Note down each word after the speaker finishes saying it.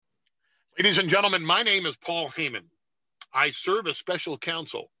Ladies and gentlemen, my name is Paul Heyman. I serve as special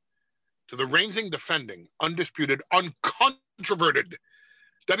counsel to the reigning, defending, undisputed, uncontroverted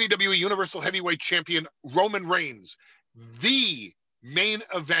WWE Universal Heavyweight Champion Roman Reigns, the main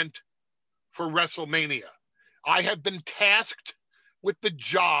event for WrestleMania. I have been tasked with the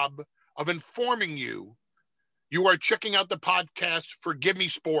job of informing you are checking out the podcast Forgive Me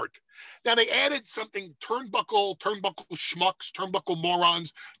Sport. Now they added something, turnbuckle schmucks, turnbuckle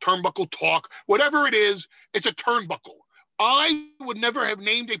morons, turnbuckle talk, whatever it is, it's a turnbuckle. I would never have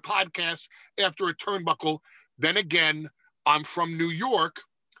named a podcast after a turnbuckle. Then again, I'm from New York,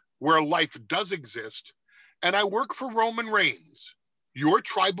 where life does exist, and I work for Roman Reigns, your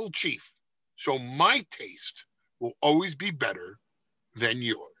tribal chief. So my taste will always be better than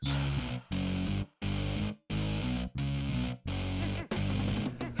yours.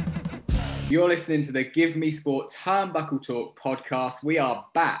 You're listening to the Give Me Sport Turnbuckle Talk podcast. We are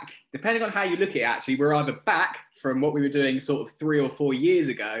back. Depending on how you look at it, actually, we're either back from what we were doing sort of 3 or 4 years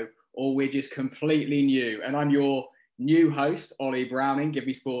ago, or we're just completely new. And I'm your new host, Ollie Browning, Give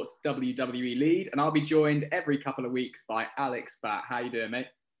Me Sport's WWE lead. And I'll be joined every couple of weeks by Alex Batt. How you doing, mate?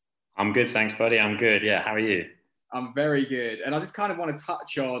 I'm good, thanks, buddy. I'm good. Yeah, how are you? I'm very good. And I just kind of want to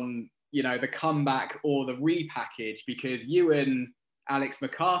touch on, the comeback or the repackage, because you and Alex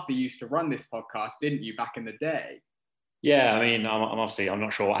McCarthy used to run this podcast, didn't you, back in the day? Yeah, I mean, I'm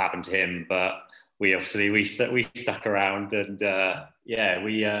not sure what happened to him, but we stuck around, and it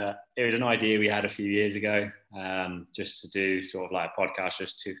was an idea we had a few years ago, just to do sort of like a podcast,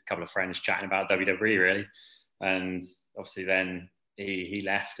 just to a couple of friends chatting about WWE, really. And obviously then he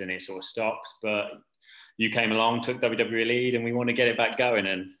left and it sort of stopped, but you came along, took WWE lead, and we want to get it back going,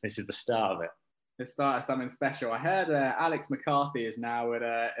 and this is the start of it. The start of something special. I heard Alex McCarthy is now at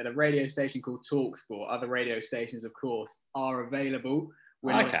a radio station called TalkSport. Other radio stations, of course, are available.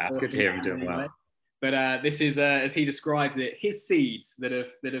 Okay, it's good to hear him doing well. But this is, as he describes it, his seeds that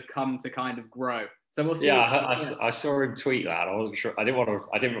have come to kind of grow. So we'll see. Yeah, I saw him tweet that. I wasn't sure. I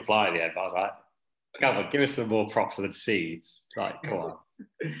didn't reply at the end, but I was like, "Come on, give us some more props than seeds." Like, come on.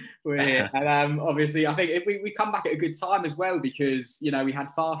 We're here. And obviously, I think we come back at a good time as well, because we had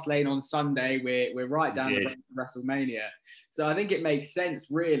Fastlane on Sunday. We're right down the road to WrestleMania, so I think it makes sense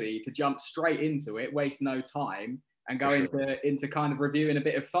really to jump straight into it, waste no time, and go into kind of reviewing a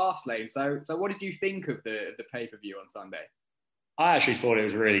bit of Fastlane. So what did you think of the pay-per-view on Sunday? I actually thought it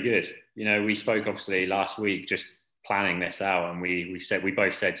was really good. We spoke obviously last week just planning this out, and we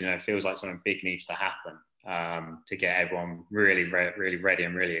both said it feels like something big needs to happen to get everyone really ready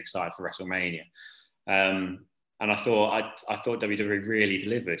and really excited for WrestleMania. And I thought WWE really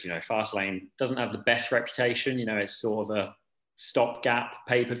delivered. Fastlane doesn't have the best reputation. It's sort of a stopgap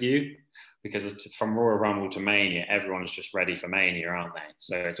pay-per-view, because from Royal Rumble to Mania, everyone's just ready for Mania, aren't they?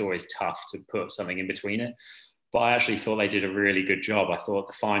 So it's always tough to put something in between it. But I actually thought they did a really good job. I thought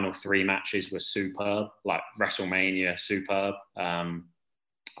the final 3 matches were superb, like WrestleMania superb.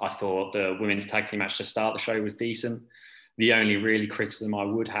 I thought the women's tag team match to start the show was decent. The only really criticism I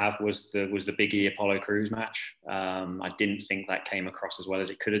would have was the Big E Apollo Crews match. I didn't think that came across as well as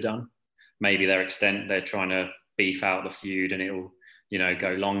it could have done. Maybe they're trying to beef out the feud and it'll,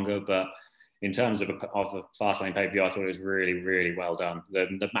 go longer. But in terms of a Fastlane pay-per-view, I thought it was really, really well done.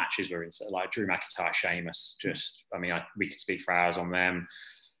 The matches were insane, like Drew McIntyre, Sheamus. We could speak for hours on them.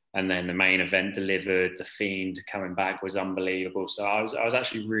 And then the main event delivered. The Fiend coming back was unbelievable. So I was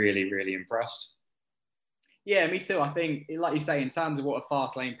actually really, really impressed. Yeah, me too. I think, like you say, in terms of what a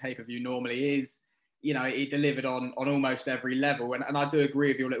Fastlane pay-per-view normally is, it delivered on almost every level. And I do agree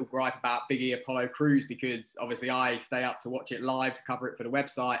with your little gripe about Big E Apollo Crews, because obviously I stay up to watch it live to cover it for the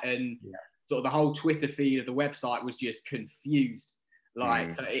website. And sort of the whole Twitter feed of the website was just confused.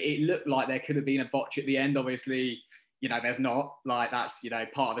 So it looked like there could have been a botch at the end. Obviously, there's not. Like, that's,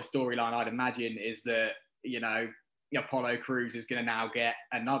 part of the storyline, I'd imagine, is that, Apollo Crews is going to now get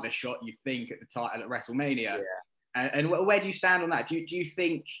another shot, you think, at the title at WrestleMania. Yeah. And where do you stand on that? Do you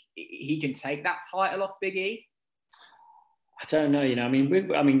think he can take that title off Big E? I don't know.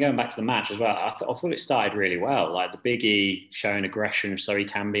 Going back to the match as well, I thought it started really well. Like the Big E showing aggression, so he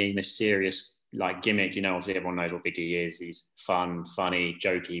can be in this serious gimmick. Obviously everyone knows what Big E is. He's fun, funny,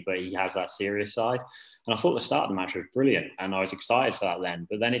 jokey, but he has that serious side. And I thought the start of the match was brilliant, and I was excited for that then.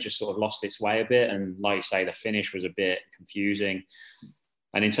 But then it just sort of lost its way a bit, and like you say, the finish was a bit confusing.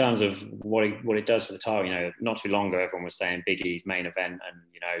 And in terms of what it does for the title, not too long ago, everyone was saying Big E's main event,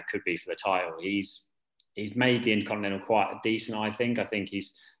 and could be for the title. He's made the Intercontinental quite decent. I think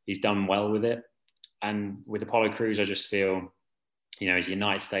he's done well with it. And with Apollo Crews, I just feel, his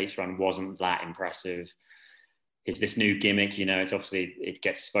United States run wasn't that impressive. this new gimmick, you know, it's obviously, it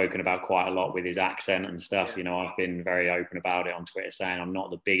gets spoken about quite a lot with his accent and stuff. You know, I've been very open about it on Twitter, saying I'm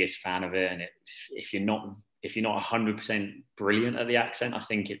not the biggest fan of it. And if you're not 100% brilliant at the accent, I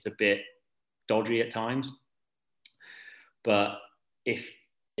think it's a bit dodgy at times. But if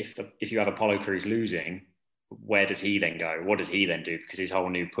you have Apollo Crews losing, where does he then go? What does he then do? Because his whole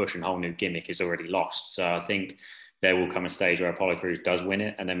new push and whole new gimmick is already lost. So I think there will come a stage where Apollo Crews does win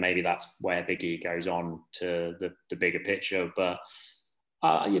it, and then maybe that's where Big E goes on to the bigger picture. But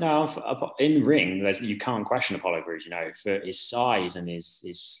you know, in ring, you can't question Apollo Crews. You know, for his size and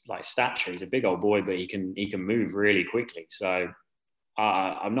his like stature, he's a big old boy, but he can move really quickly. So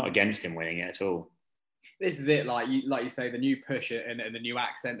I'm not against him winning it at all. This is it, like you say, the new push and the new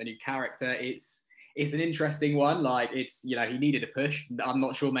accent, the new character. It's an interesting one. Like, it's, you know, he needed a push. I'm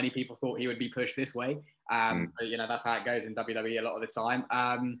not sure many people thought he would be pushed this way. But, you know, that's how it goes in WWE a lot of the time.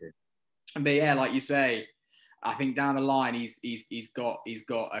 But yeah, like you say, I think down the line he's got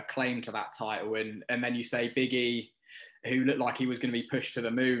a claim to that title. And then you say Big E, who looked like he was going to be pushed to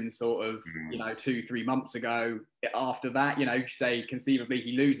the moon sort of, you know, 2-3 months ago. After that, you know, you say conceivably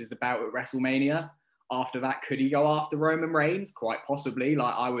he loses the belt at WrestleMania. After that, could he go after Roman Reigns? Quite possibly.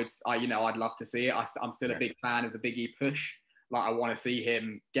 Like, I'd love to see it. I'm still a big fan of the Big E push. Like, I want to see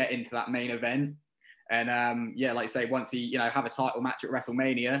him get into that main event. And yeah, like you say, once he, you know, have a title match at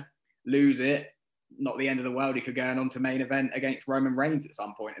WrestleMania, lose it, not the end of the world. He could go on to main event against Roman Reigns at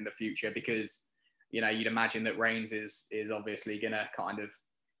some point in the future, because, you know, you'd imagine that Reigns is obviously going to kind of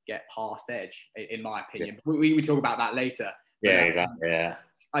get past Edge, in my opinion. Yeah. We talk about that later. Yeah, exactly. Yeah.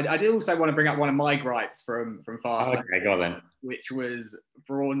 I did also want to bring up one of my gripes from Fastlane. Okay, go on then. Which was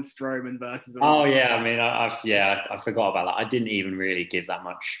Braun Strowman versus. Oh yeah, I mean, I forgot about that. I didn't even really give that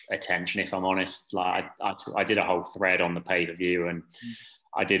much attention, if I'm honest. Like, I did a whole thread on the pay-per-view, and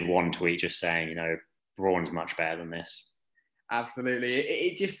I did one tweet just saying, you know, Braun's much better than this. Absolutely,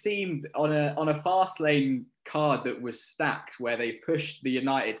 it just seemed on a Fastlane card that was stacked, where they pushed the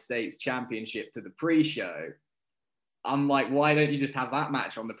United States Championship to the pre-show. I'm like, why don't you just have that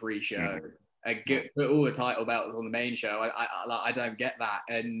match on the pre-show and put all the title belts on the main show? I don't get that.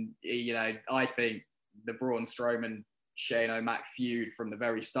 And, you know, I think the Braun Strowman Shane O'Mac feud from the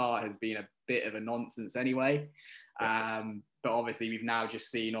very start has been a bit of a nonsense anyway. But obviously we've now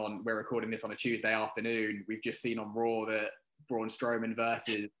just seen we're recording this on a Tuesday afternoon, we've just seen on Raw that Braun Strowman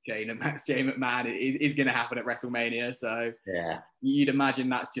versus Shane McMahon is going to happen at WrestleMania. So yeah, you'd imagine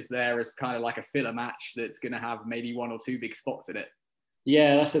that's just there as kind of like a filler match that's going to have maybe 1 or 2 big spots in it.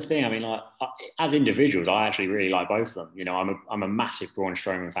 Yeah, that's the thing. I mean, like, as individuals, I actually really like both of them. You know, I'm a massive Braun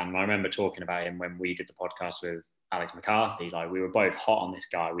Strowman fan. And I remember talking about him when we did the podcast with Alex McCarthy. Like, we were both hot on this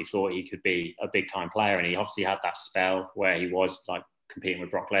guy. We thought he could be a big time player, and he obviously had that spell where he was like competing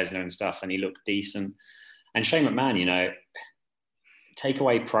with Brock Lesnar and stuff, and he looked decent. And Shane McMahon, you know, take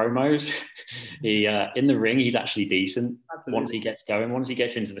away promos, he in the ring he's actually decent. Absolutely. Once he gets going, once he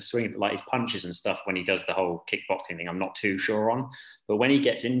gets into the swing, like his punches and stuff, when he does the whole kickboxing thing, I'm not too sure on, but when he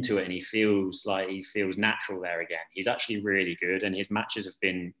gets into it and he feels natural there again, he's actually really good, and his matches have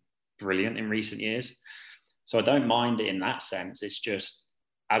been brilliant in recent years. So I don't mind it in that sense. It's just,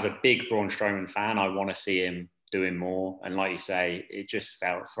 as a big Braun Strowman fan, I want to see him doing more, and like you say, it just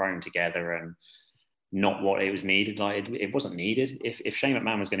felt thrown together and not what it was needed. Like, it wasn't needed. If Shane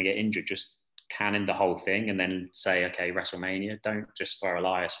McMahon was going to get injured, just canon the whole thing and then say, okay, WrestleMania. Don't just throw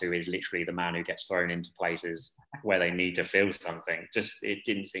Elias, who is literally the man who gets thrown into places where they need to feel something. Just, it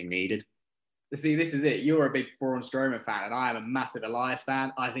didn't seem needed. See, this is it. You're a big Braun Strowman fan, and I am a massive Elias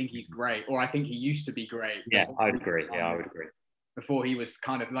fan. I think he's great, or I think he used to be great. Yeah, I would agree. Yeah, I would agree. Before he was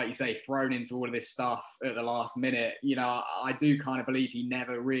kind of, like you say, thrown into all of this stuff at the last minute. You know, I do kind of believe he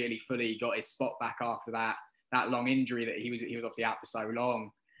never really fully got his spot back after that long injury that he was obviously out for so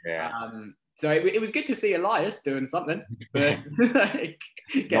long. Yeah. So it was good to see Elias doing something, but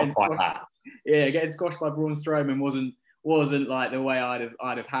not quite that. Yeah, getting squashed by Braun Strowman wasn't like the way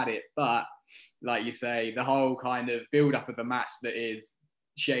I'd have had it. But like you say, the whole kind of build up of the match that is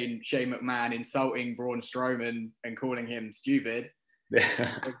Shane McMahon insulting Braun Strowman and calling him stupid.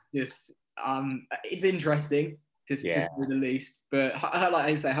 Just it's interesting to say the least. But like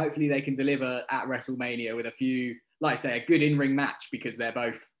I say, hopefully they can deliver at WrestleMania with a few, like I say, a good in-ring match, because they're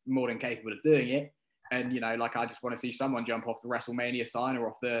both more than capable of doing it. And, you know, like, I just want to see someone jump off the WrestleMania sign or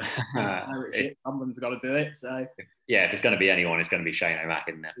off the shit. Someone's got to do it. So yeah, if it's going to be anyone, it's going to be Shane O'Mac,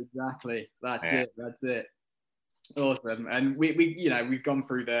 isn't it? Exactly. That's it. Awesome. And we you know, we've gone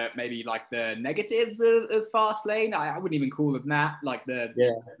through the negatives of Fastlane. I wouldn't even call them that, like the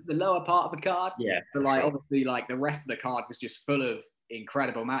lower part of the card. Yeah. But like, obviously, like, the rest of the card was just full of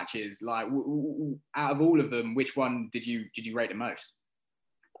incredible matches. Like, out of all of them, which one did you rate the most?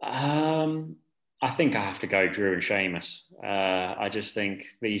 I think I have to go Drew and Sheamus. I just think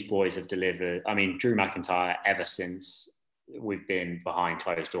these boys have delivered. I mean, Drew McIntyre, ever since we've been behind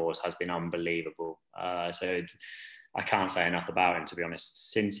closed doors, has been unbelievable. So I can't say enough about him, to be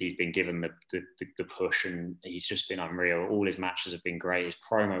honest. Since he's been given the push, and he's just been unreal. All his matches have been great. His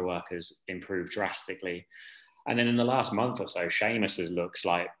promo work has improved drastically. And then in the last month or so, Sheamus looks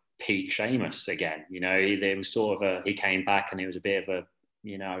like peak Sheamus again. You know, there was sort of he came back, and it was a bit of a,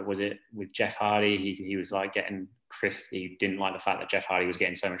 you know, was it with Jeff Hardy? He was like getting he didn't like the fact that Jeff Hardy was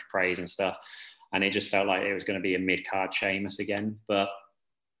getting so much praise and stuff. And it just felt like it was going to be a mid-card Sheamus again. But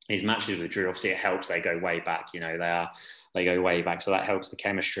his matches with Drew, obviously it helps. They go way back, you know, they go way back. So that helps the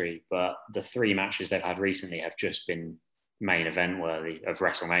chemistry. But the 3 matches they've had recently have just been main event worthy of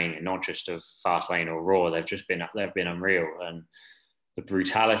WrestleMania, not just of Fastlane or Raw. They've been unreal. And the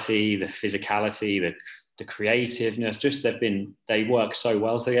brutality, the physicality, the creativeness, just they work so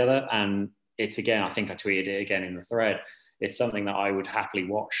well together. And it's, again, I think I tweeted it again in the thread, it's something that I would happily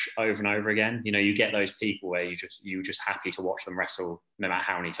watch over and over again. You know, you get those people where you're just happy to watch them wrestle no matter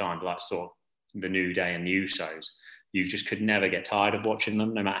how many times, like sort of the New Day and the Usos. You just could never get tired of watching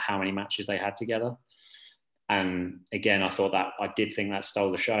them, no matter how many matches they had together. And again, I did think that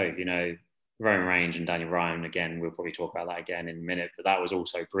stole the show. You know, Roman Reigns and Daniel Bryan, again, we'll probably talk about that again in a minute, but that was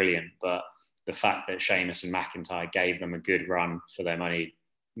also brilliant. But the fact that Sheamus and McIntyre gave them a good run for their money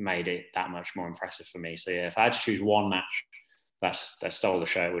made it that much more impressive for me. So yeah, if I had to choose one match that stole the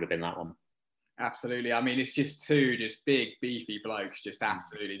show, it would have been that one. Absolutely. I mean, it's just 2 just big, beefy blokes, just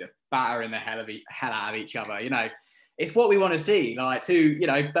absolutely the battering the hell out of each other. You know, it's what we want to see. Like 2, you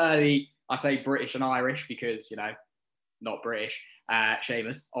know, burly, I say British and Irish because, you know, not British.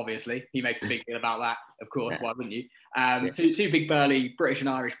 Sheamus, obviously, he makes a big deal about that. Of course, why wouldn't you? Two big burly British and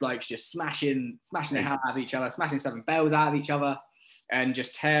Irish blokes just smashing the hell out of each other, smashing 7 bells out of each other, and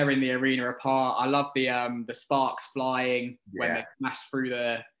just tearing the arena apart. I love the sparks flying when they smash through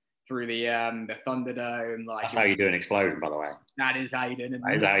the Thunderdome. Like, that's how you do an explosion, by the way. That is how you do it.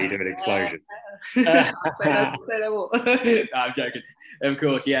 That is how you do an explosion. Say no more. No, I'm joking. Of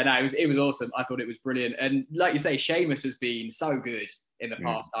course, yeah. No, it was awesome. I thought it was brilliant. And like you say, Sheamus has been so good in the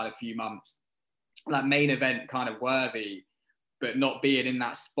past kind of few months, like main event kind of worthy, but not being in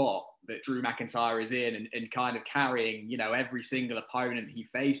that spot that Drew McIntyre is in, and kind of carrying, you know, every single opponent he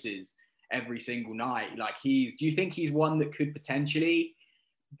faces every single night. Like, do you think he's one that could potentially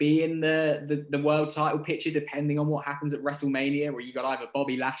be in the world title picture, depending on what happens at WrestleMania, where you got either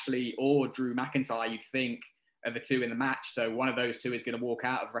Bobby Lashley or Drew McIntyre, you'd think, are the 2 in the match? So one of those 2 is going to walk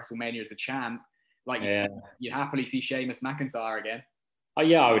out of WrestleMania as a champ. Like you said, you'd happily see Sheamus McIntyre again. Oh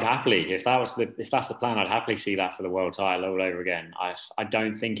yeah, I would happily. If that's the plan, I'd happily see that for the world title all over again. I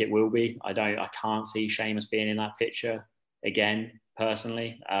don't think it will be. I can't see Sheamus being in that picture again,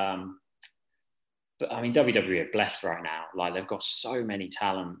 personally. But I mean, WWE are blessed right now. Like, they've got so many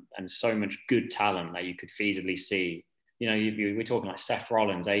talent and so much good talent that you could feasibly see. You know, we're talking like Seth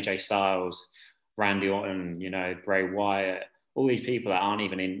Rollins, AJ Styles, Randy Orton, you know, Bray Wyatt, all these people that aren't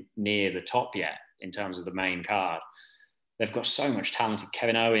even near the top yet in terms of the main card. They've got so much talented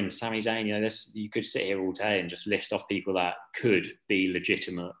Kevin Owens, Sami Zayn. You know, you could sit here all day and just list off people that could be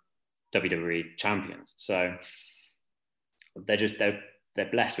legitimate WWE champions. So they're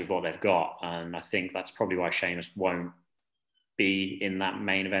blessed with what they've got, and I think that's probably why Sheamus won't be in that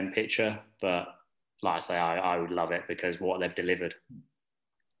main event picture. But like I say, I would love it because what they've delivered.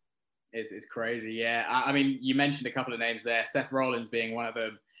 It's crazy, yeah. I mean, you mentioned a couple of names there, Seth Rollins being one of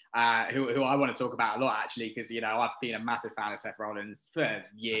them. Who I want to talk about a lot, actually, because, you know, I've been a massive fan of Seth Rollins for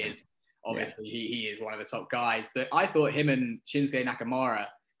years. Obviously, he is one of the top guys. But I thought him and Shinsuke Nakamura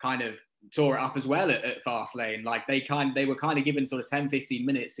kind of tore it up as well at Fastlane. Like, they were kind of given sort of 10, 15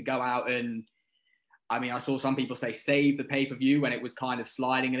 minutes to go out and, I mean, I saw some people say save the pay-per-view when it was kind of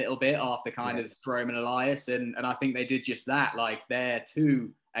sliding a little bit after kind of Strowman and Elias. And I think they did just that. Like, they're 2,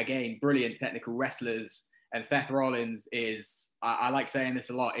 again, brilliant technical wrestlers. And Seth Rollins is, I like saying this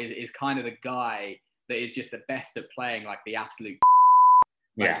a lot, is kind of the guy that is just the best at playing like the absolute.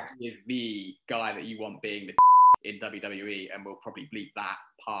 He is the guy that you want being the in WWE, and we'll probably bleep that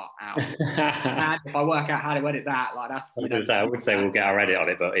part out. And if I work out how to edit that, like, that's, you know, I would say we'll get our edit on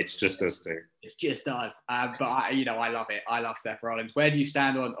it, but it's just us 2. It's just us. But I love it. I love Seth Rollins. Where do you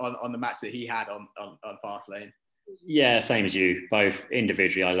stand on the match that he had on Fastlane? Yeah, same as you. Both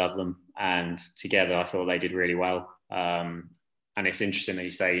individually, I love them, and together, I thought they did really well. And it's interesting that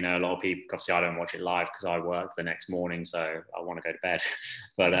you say, you know, a lot of people, obviously I don't watch it live because I work the next morning, so I want to go to bed.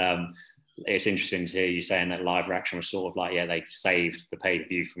 But it's interesting to hear you saying that live reaction was sort of like, yeah, they saved the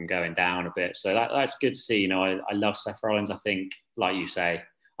pay-per-view from going down a bit. So that's good to see. You know, I love Seth Rollins. I think, like you say,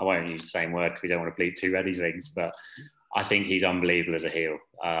 I won't use the same word because we don't want to bleep two red things, but I think he's unbelievable as a heel.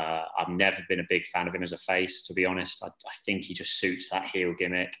 I've never been a big fan of him as a face, to be honest. I think he just suits that heel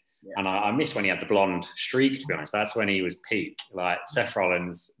gimmick. Yeah. And I miss when he had the blonde streak, to be honest. That's when he was peak. Like Seth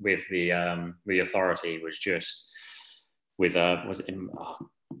Rollins with the Authority was just with was it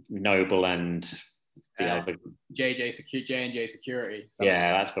Noble and the other J&J Security.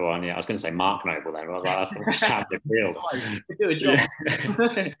 Yeah, that's the one. Yeah, I was going to say Mark Noble then. I was like, that's the Savage real. Do a job.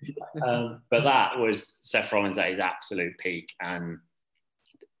 But that was Seth Rollins at his absolute peak, and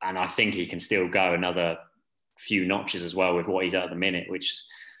I think he can still go another few notches as well with what he's at the minute, which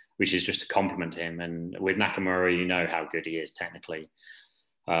is just a compliment to him. And with Nakamura, you know how good he is technically.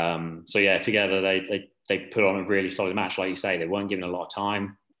 So yeah, together they put on a really solid match. Like you say, they weren't given a lot of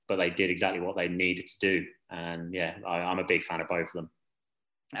time, but they did exactly what they needed to do. And yeah, I'm a big fan of both of them.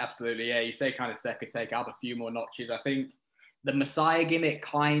 Absolutely, yeah. You say kind of Seth could take up a few more notches. I think the Messiah gimmick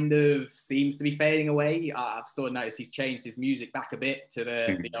kind of seems to be fading away. I've sort of noticed he's changed his music back a bit to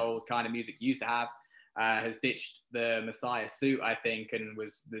the old kind of music he used to have. Has ditched the Messiah suit, I think, and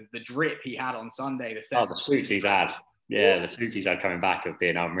was the drip he had on Sunday. The suits he's had. Yeah, the suits he's had coming back have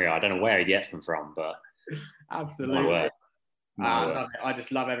been unreal. I don't know where he gets them from, but absolutely. I love it. I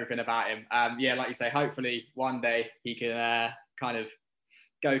just love everything about him. Yeah, like you say, hopefully one day he can kind of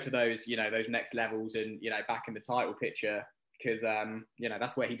go to those, those next levels and, back in the title picture because,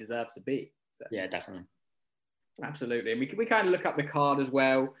 that's where he deserves to be. So. Yeah, definitely. Absolutely. And we kind of look up the card as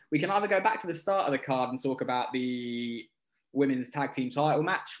well. We can either go back to the start of the card and talk about the women's tag team title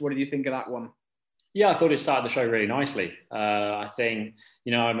match. What did you think of that one? Yeah, I thought it started the show really nicely. I think,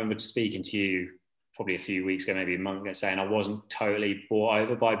 I remember speaking to you probably a few weeks ago, maybe a month ago, saying I wasn't totally bought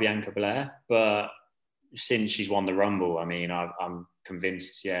over by Bianca Belair, but since she's won the Rumble, I mean, I'm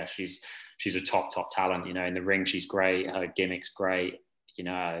convinced, yeah, she's a top talent. In the ring, she's great. Her gimmick's great.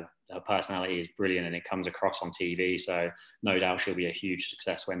 Her personality is brilliant and it comes across on TV. So no doubt she'll be a huge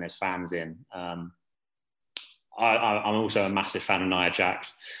success when there's fans in. I'm also a massive fan of Nia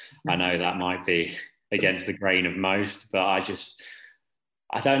Jax. I know that might be against the grain of most, but I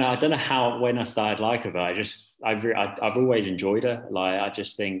don't know. I don't know when I started liking her, but I've always enjoyed her. Like, I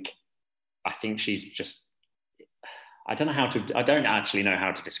think she's just, I don't actually know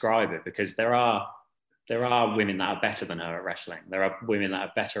how to describe it because there are women that are better than her at wrestling. There are women that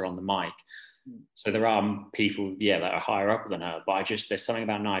are better on the mic. So there are people, that are higher up than her. But there's something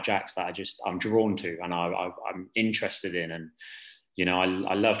about Nia Jax that I'm drawn to and I'm interested in. And,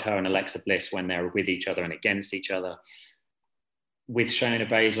 I loved her and Alexa Bliss when they were with each other and against each other. With Shayna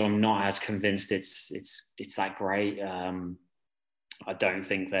Baszler, I'm not as convinced it's that great. I don't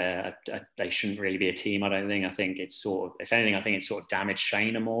think they shouldn't really be a team. I think it's sort of, if anything, I think it's sort of damaged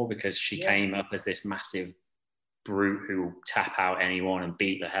Shayna more because she came up as this massive brute who will tap out anyone and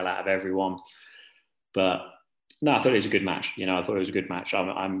beat the hell out of everyone. But no, I thought it was a good match. I thought it was a good match.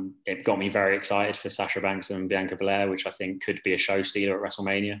 It got me very excited for Sasha Banks and Bianca Belair, which I think could be a show stealer at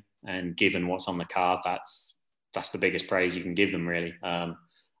WrestleMania. And given what's on the card, that's the biggest praise you can give them, really. I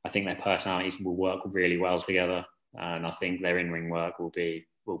think their personalities will work really well together. And I think their in-ring work will be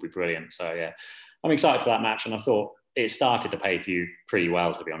brilliant. So yeah, I'm excited for that match. And I thought it started the pay-per-view pretty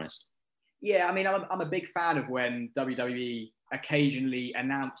well, to be honest. Yeah, I mean, I'm a big fan of when WWE occasionally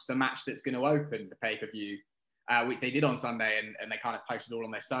announce the match that's going to open the pay-per-view, which they did on Sunday, and they kind of posted all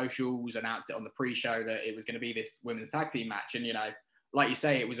on their socials, announced it on the pre-show that it was going to be this women's tag team match. And, like you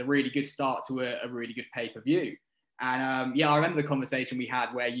say, it was a really good start to a really good pay-per-view. And I remember the conversation we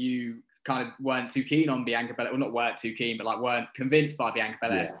had where you kind of weren't too keen on Bianca Belair, well, not weren't too keen, but weren't convinced by Bianca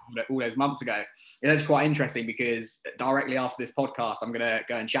Belair all those months ago. It's quite interesting because directly after this podcast, I'm going to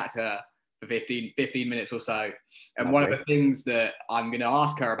go and chat to her for 15 minutes or so. And one of the things that I'm going to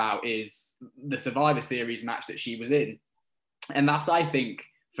ask her about is the Survivor Series match that she was in. And that's, I think,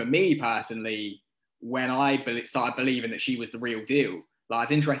 for me personally, when I started believing that she was the real deal.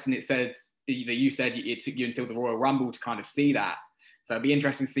 It's interesting, it said that you said it took you until the Royal Rumble to kind of see that. So it'd be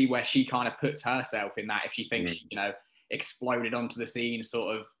interesting to see where she kind of puts herself in that, if she thinks she, exploded onto the scene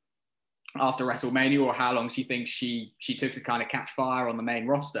sort of after WrestleMania, or how long she thinks she took to kind of catch fire on the main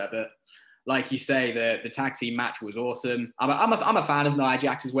roster. But like you say, the tag team match was awesome. I'm a fan of Nia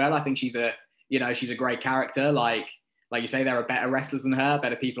Jax as well. I think she's a great character. Like you say, there are better wrestlers than her,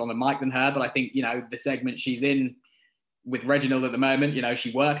 better people on the mic than her. But I think, the segment she's in with Reginald at the moment,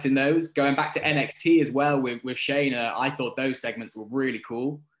 she works in those. Going back to NXT as well with Shayna, I thought those segments were really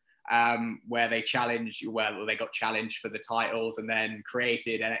cool. where they got challenged for the titles and then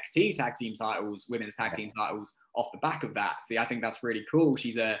created NXT tag team titles, women's tag team titles off the back of that. See, I think that's really cool.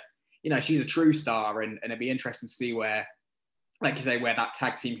 She's a true star, and it'd be interesting to see where, like you say, where that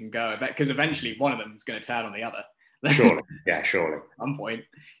tag team can go, because eventually one of them is going to turn on the other. Surely. Yeah, surely. At some point,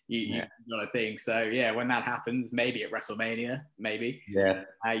 you got to think. So yeah, when that happens, maybe at WrestleMania, maybe. Yeah.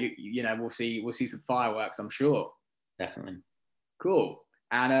 We'll see some fireworks, I'm sure. Definitely. Cool.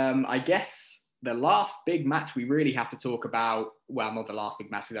 And I guess the last big match we really have to talk about, well, not the last big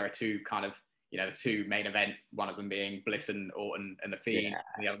match, there are two kind of, the two main events, one of them being Bliss and Orton and The Fiend,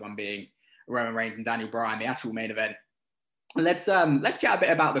 and the other one being Roman Reigns and Daniel Bryan, the actual main event. Let's chat a bit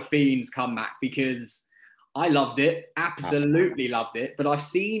about The Fiend's comeback, because I loved it, absolutely loved it, but I've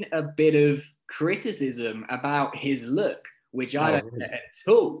seen a bit of criticism about his look, which I don't get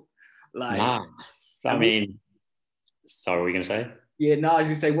at all. Sorry, what were you going to say? Yeah, no, I was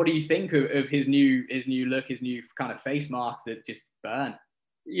going to say, what do you think of his new look, his new kind of face marks that just burn?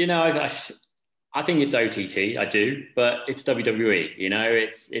 I think it's OTT, I do, but it's WWE.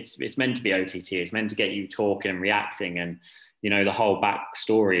 It's meant to be OTT. It's meant to get you talking and reacting, and the whole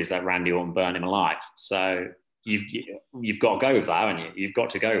backstory is that Randy Orton burned him alive. So you've got to go with that, haven't you? You've got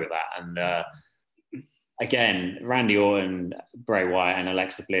to go with that. And again, Randy Orton, Bray Wyatt, and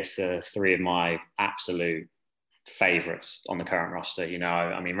Alexa Bliss are three of my absolute favourites on the current roster.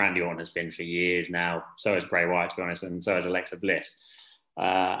 Randy Orton has been for years now. So has Bray Wyatt, to be honest, and so has Alexa Bliss.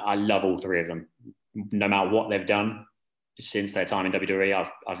 I love all three of them, no matter what they've done since their time in WWE.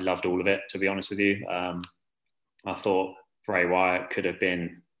 I've loved all of it, to be honest with you. I thought Bray Wyatt could have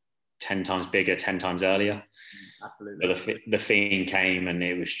been 10 times bigger, 10 times earlier. Absolutely. But the Fiend came, and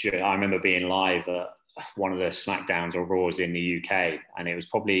it was just, I remember being live at one of the SmackDowns or Raws in the UK, and it was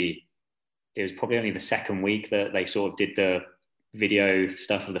probably only the second week that they sort of did the video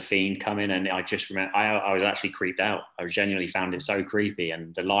stuff of the Fiend coming, and I just remember I was actually creeped out. I genuinely found it so creepy,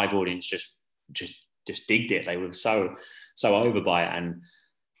 and the live audience just digged it. They were so over by it, and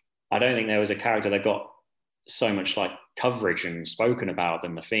I don't think there was a character that got so much like coverage and spoken about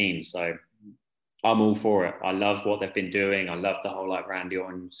than the Fiend. So I'm all for it. I love what they've been doing. I love the whole like Randy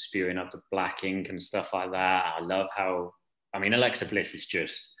Orton spewing up the black ink and stuff like that. I love how, Alexa Bliss is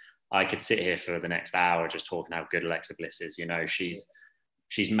just, I could sit here for the next hour just talking how good Alexa Bliss is.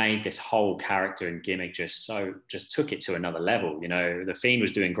 She's made this whole character and gimmick just took it to another level. The Fiend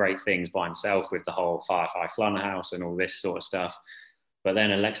was doing great things by himself with the whole Firefly Funhouse and all this sort of stuff. But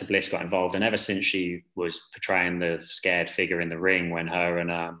then Alexa Bliss got involved, and ever since she was portraying the scared figure in the ring when her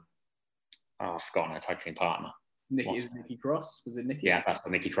and I've forgotten her tag team partner. Nikki Cross? Was it Nikki? Yeah, that's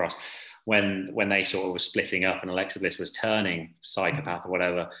Nikki Cross. When they sort of were splitting up and Alexa Bliss was turning psychopath or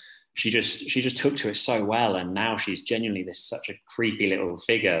whatever, she just took to it so well, and now she's genuinely such a creepy little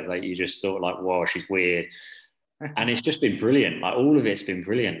figure that you just thought like, whoa, she's weird. And it's just been brilliant. Like, all of it's been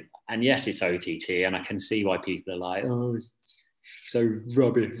brilliant. And yes, it's OTT, and I can see why people are like, oh, it's so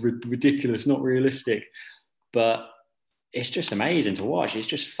rubbish, ridiculous, not realistic. But it's just amazing to watch. It's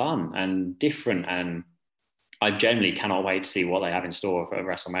just fun and different, and I generally cannot wait to see what they have in store for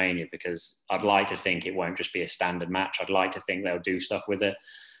WrestleMania, because I'd like to think it won't just be a standard match. I'd like to think they'll do stuff with it.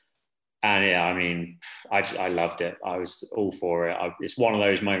 And yeah, I loved it. I was all for it. It's one of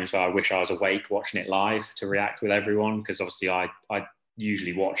those moments where I wish I was awake watching it live to react with everyone, because obviously I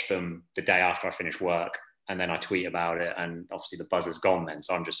usually watch them the day after I finish work, and then I tweet about it, and obviously the buzzer's gone then,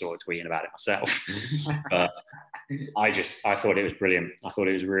 so I'm just sort of tweeting about it myself. But I thought it was brilliant. I thought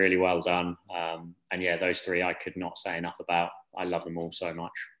it was really well done. And yeah, those three I could not say enough about. I love them all so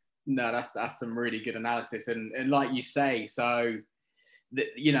much. No, that's some really good analysis, and like you say, so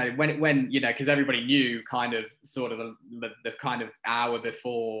when because everybody knew kind of sort of the kind of hour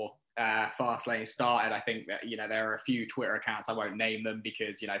before Fastlane started. I think that there are a few Twitter accounts, I won't name them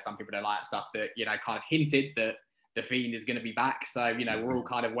because some people don't like stuff, that kind of hinted that the Fiend is going to be back. So we're all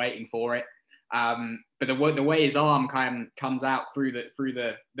kind of waiting for it. But the way his arm kind of comes out through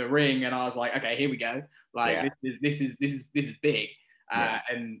the ring, and I was like, okay, here we go. Like, yeah. This is big.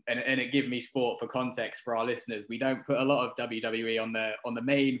 And it gave me sport for context for our listeners. We don't put a lot of WWE on the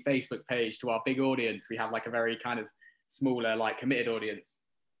main Facebook page to our big audience. We have like a very kind of smaller, like, committed audience.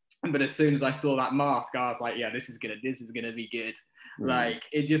 But as soon as I saw that mask, I was like, yeah, this is gonna be good. Like,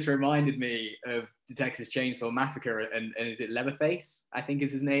 it just reminded me of the Texas Chainsaw Massacre, and is it Leatherface, I think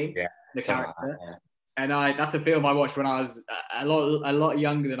is his name? Yeah. The character. Yeah. And that's a film I watched when I was a lot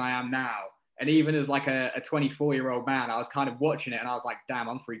younger than I am now. And even as like a 24-year-old man, I was kind of watching it, and I was like, damn,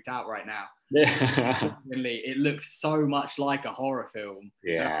 I'm freaked out right now. Yeah. It looks so much like a horror film.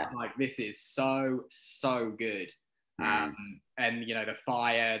 Yeah. And I was like, this is so good. And, you know, the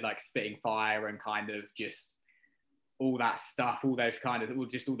fire, like spitting fire and kind of just all that stuff, all those kind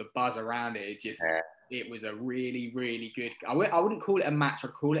of, just all the buzz around it. It was a really, really good, I wouldn't call it a match,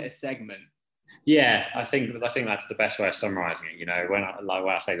 I'd call it a segment. Yeah, I think that's the best way of summarising it. You know, when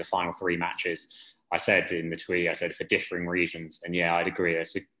I say the final 3 matches, I said in the tweet, I said for differing reasons, and yeah, I'd agree.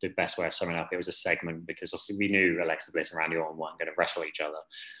 That's the best way of summing up. It was a segment because obviously we knew Alexa Bliss and Randy Orton weren't going to wrestle each other,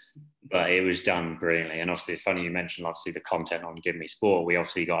 but it was done brilliantly. And obviously, it's funny you mentioned obviously the content on Give Me Sport. We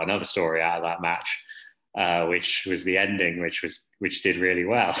obviously got another story out of that match, which was the ending, which did really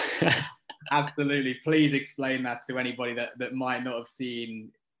well. Absolutely. Please explain that to anybody that might not have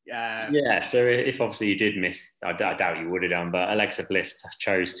seen. Yeah, so if obviously you did miss, I doubt you would have done, but Alexa Bliss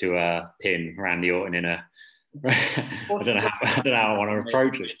chose to pin Randy Orton in a I don't know how I want to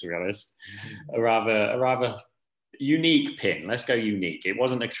approach this, to be honest. A rather unique pin. Let's go unique. It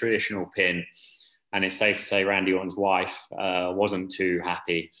wasn't a traditional pin, and it's safe to say Randy Orton's wife wasn't too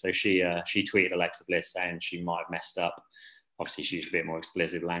happy, so she tweeted Alexa Bliss saying she might have messed up. Obviously, she used a bit more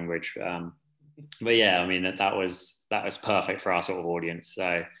explicit language. But yeah, I mean, that was perfect for our sort of audience.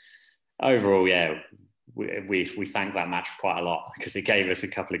 So overall, yeah, we thanked that match quite a lot because it gave us a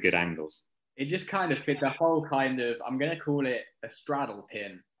couple of good angles. It just kind of fit the whole kind of, I'm going to call it a straddle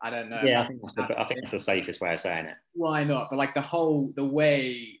pin. I don't know. Yeah, I think that's the safest way of saying it. Why not? But like the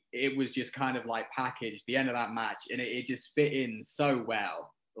way it was just kind of like packaged, the end of that match, and it just fit in so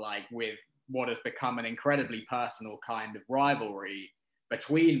well, like with what has become an incredibly personal kind of rivalry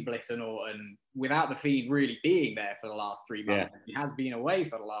between Bliss and Orton, without the Fiend really being there for the last 3 months. Yeah. He has been away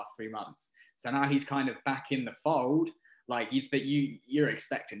for the last 3 months. So now he's kind of back in the fold. Like you're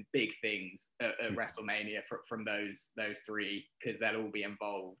expecting big things at WrestleMania from those 3, because they'll all be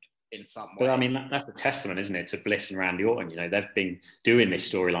involved in some way. But I mean, that's a testament, isn't it, to Bliss and Randy Orton? You know, they've been doing this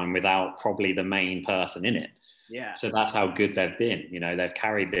storyline without probably the main person in it. Yeah. So that's how good they've been. You know, they've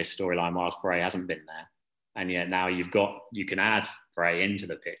carried this storyline whilst Bray hasn't been there. And yet now you can add Bray into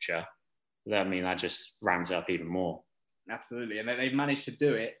the picture. I mean, that just ramps up even more. Absolutely. And they've managed to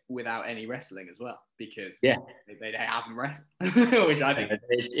do it without any wrestling as well, because they haven't wrestled, which I think...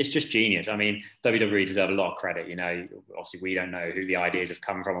 It's just genius. I mean, WWE deserve a lot of credit. You know, obviously we don't know who the ideas have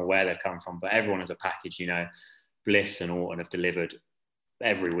come from or where they've come from, but everyone as a package, you know, Bliss and Orton have delivered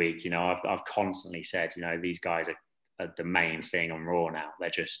every week. You know, I've constantly said, you know, these guys are the main thing on Raw now.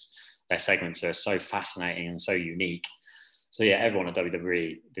 Their segments are so fascinating and so unique. So yeah, everyone at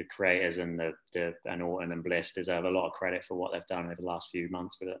WWE, the creators and and Orton and Bliss deserve a lot of credit for what they've done over the last few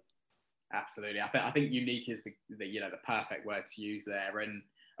months with it. Absolutely, I think unique is the perfect word to use there, and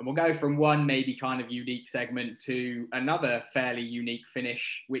we'll go from one maybe kind of unique segment to another fairly unique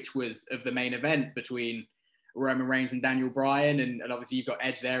finish, which was of the main event between Roman Reigns and Daniel Bryan, and obviously you've got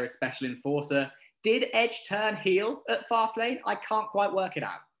Edge there as special enforcer. Did Edge turn heel at Fastlane? I can't quite work it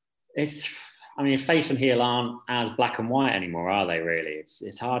out. I mean, face and heel aren't as black and white anymore, are they really?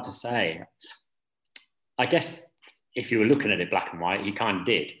 It's hard to say. I guess if you were looking at it black and white, he kind of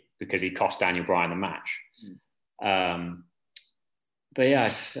did, because he cost Daniel Bryan the match. But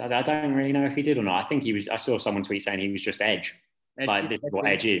yeah, I don't really know if he did or not. I think I saw someone tweet saying he was just Edge. Like, this is what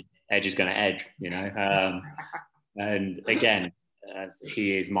Edge is. Edge is going to edge, you know? And again,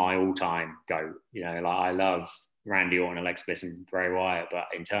 he is my all-time GOAT. You know, like, I love Randy Orton, Alexa Bliss and Bray Wyatt, but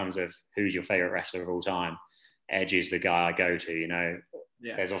in terms of who's your favorite wrestler of all time, Edge is the guy I go to. You know,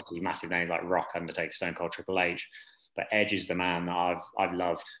 There's obviously massive names like Rock, Undertaker, Stone Cold, Triple H, but Edge is the man that I've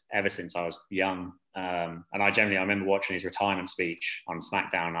loved ever since I was young. And I remember watching his retirement speech on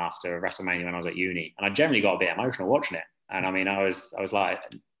SmackDown after WrestleMania when I was at uni, and I generally got a bit emotional watching it. And I mean, I was like,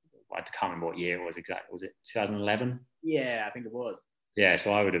 I can't remember what year it was exactly. Was it 2011? Yeah, I think it was. Yeah,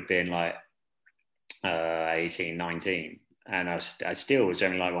 so I would have been like 18, 19. And I still was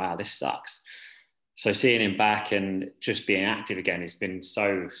generally like, wow, this sucks. So seeing him back and just being active again, it's been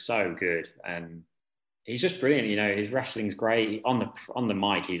so, so good. And he's just brilliant. You know, his wrestling's great. On the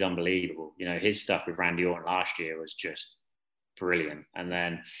mic, he's unbelievable. You know, his stuff with Randy Orton last year was just brilliant. And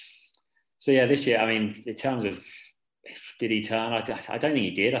then, so yeah, this year, I mean, in terms of, did he turn? I don't think he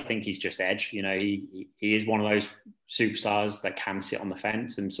did. I think he's just Edge. You know, he is one of those superstars that can sit on the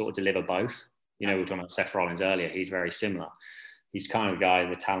fence and sort of deliver both. You know, we were talking about Seth Rollins earlier. He's very similar. He's kind of a guy,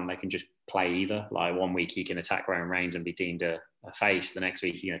 the talent that can just play either. Like, one week he can attack Roman Reigns and be deemed a face. The next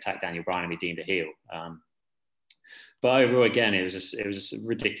week he can attack Daniel Bryan and be deemed a heel. But overall, again, it was a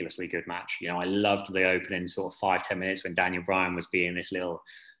ridiculously good match. You know, I loved the opening sort of 5-10 minutes when Daniel Bryan was being this little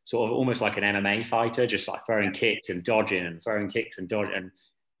sort of almost like an MMA fighter, just like throwing kicks and dodging and throwing kicks and dodging. And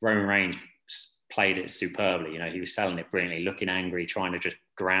Roman Reigns played it superbly. You know, he was selling it brilliantly, looking angry, trying to just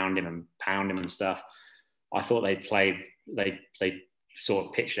ground him and pound him and stuff. I thought they sort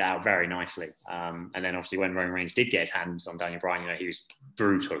of pitched it out very nicely. And then obviously when Roman Reigns did get his hands on Daniel Bryan, you know, he was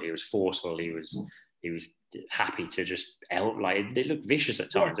brutal, he was forceful, he was happy to just it looked vicious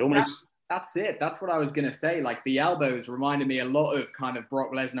at times, almost. That's it. That's what I was going to say. Like, the elbows reminded me a lot of kind of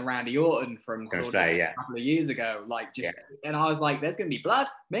Brock Lesnar, Randy Orton from a couple of years ago. And I was like, there's going to be blood,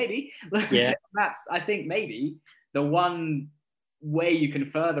 maybe. Yeah. I think maybe the one way you can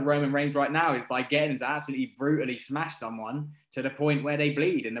further Roman Reigns right now is by getting to absolutely brutally smash someone to the point where they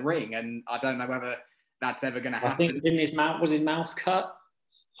bleed in the ring. And I don't know whether that's ever going to happen. I think his mouth cut?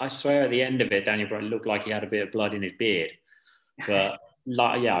 I swear at the end of it, Daniel Bryan looked like he had a bit of blood in his beard. But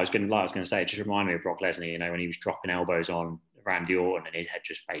I was going to say, it just reminded me of Brock Lesnar, you know, when he was dropping elbows on Randy Orton and his head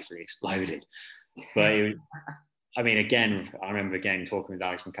just basically exploded. But I mean, again, I remember talking with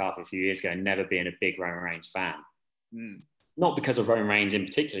Alex McCarthy a few years ago, never being a big Roman Reigns fan. Not because of Roman Reigns in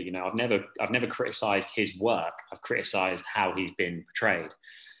particular, you know, I've never criticised his work. I've criticised how he's been portrayed.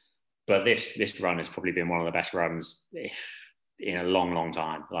 But this run has probably been one of the best runs in a long, long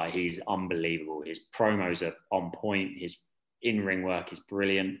time. Like, he's unbelievable. His promos are on point. His in-ring work is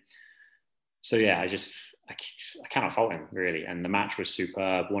brilliant. So yeah, I cannot fault him, really. And the match was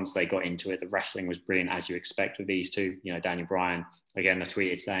superb. Once they got into it, the wrestling was brilliant, as you expect with these two. You know, Daniel Bryan, again, I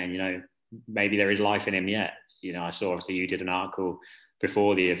tweeted saying, you know, maybe there is life in him yet. You know, I saw, obviously, you did an article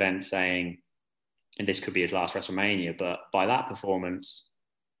before the event saying, and this could be his last WrestleMania, but by that performance,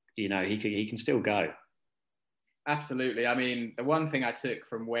 you know, he can still go. Absolutely. I mean, the one thing I took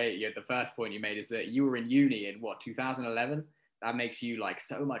from the first point you made is that you were in uni in 2011? That makes you like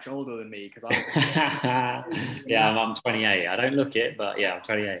so much older than me, because I was. Yeah, I'm 28. I don't look it, but yeah, I'm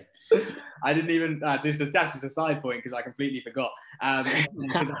 28. I didn't even. That's just a side point, because I completely forgot.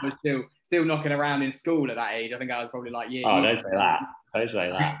 Because I was still knocking around in school at that age. I think I was probably like, don't say that. Don't say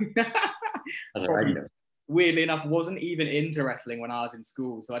that. That's horrendous. Weirdly enough, wasn't even into wrestling when I was in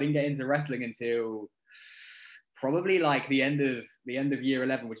school, so I didn't get into wrestling until probably like the end of year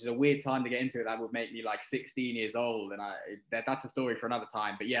 11, which is a weird time to get into it. That would make me like 16 years old, and that's a story for another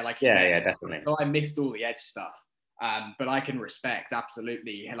time. But yeah, like you said, yeah, definitely. So I missed all the Edge stuff, but I can respect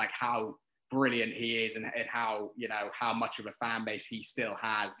absolutely like how brilliant he is, and how, you know, how much of a fan base he still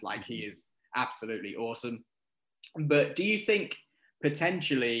has. Like, he is absolutely awesome. But do you think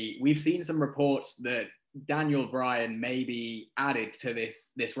potentially, we've seen some reports that Daniel Bryan may be added to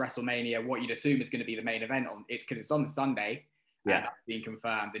this WrestleMania, what you'd assume is going to be the main event on it, because it's on the Sunday. That's being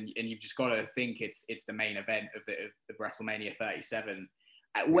confirmed, and you've just got to think it's the main event of WrestleMania 37.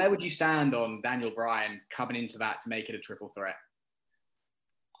 Where would you stand on Daniel Bryan coming into that to make it a triple threat?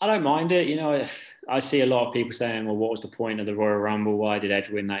 I don't mind it. You know, I see a lot of people saying, well, what was the point of the Royal Rumble? Why did Edge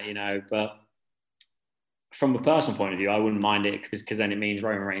win that? You know, but from a personal point of view, I wouldn't mind it, because then it means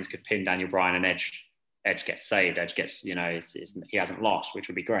Roman Reigns could pin Daniel Bryan and Edge gets saved. Edge gets, you know, he hasn't lost, which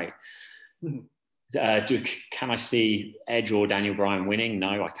would be great. Can I see Edge or Daniel Bryan winning?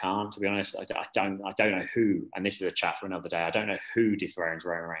 No, I can't. To be honest, I don't know who. And this is a chat for another day. I don't know who dethrones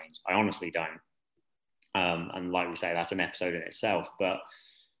Roman Reigns. I honestly don't. And like we say, that's an episode in itself. But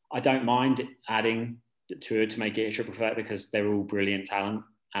I don't mind adding to it to make it a triple threat, because they're all brilliant talent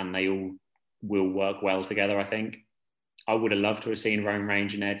and they all will work well together. I think I would have loved to have seen Roman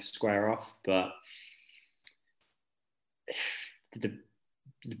Reigns and Edge square off, but the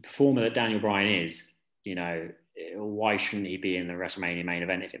performer that Daniel Bryan is, you know, why shouldn't he be in the WrestleMania main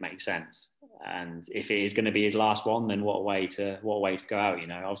event if it makes sense? And if it is going to be his last one, then what a way to go out. You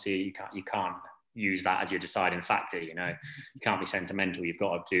know, obviously you can't use that as your deciding factor. You know, you can't be sentimental. You've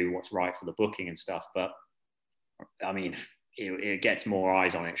got to do what's right for the booking and stuff. But I mean, it gets more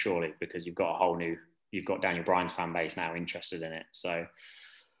eyes on it, surely, because you've got Daniel Bryan's fan base now interested in it. So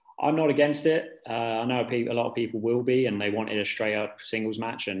I'm not against it. I know a lot of people will be, and they wanted a straight up singles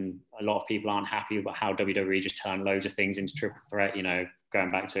match, and a lot of people aren't happy about how WWE just turned loads of things into triple threat, you know,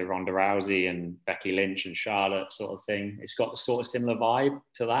 going back to Ronda Rousey and Becky Lynch and Charlotte sort of thing. It's got a sort of similar vibe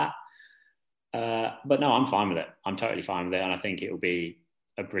to that. But no, I'm fine with it. I'm totally fine with it. And I think it will be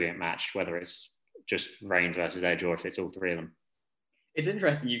a brilliant match, whether it's just Reigns versus Edge or if it's all three of them. It's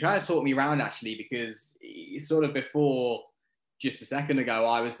interesting. You kind of talked me around, actually, because sort of before, just a second ago,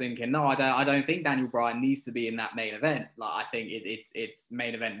 I was thinking, no, I don't think Daniel Bryan needs to be in that main event. Like, I think it's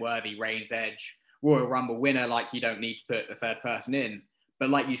main event worthy. Reigns, Edge, Royal Rumble winner. Like, you don't need to put the third person in. But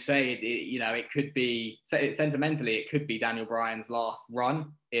like you say, you know, it could be sentimentally, it could be Daniel Bryan's last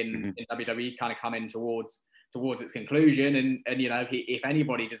run in WWE, kind of coming towards its conclusion. And you know, if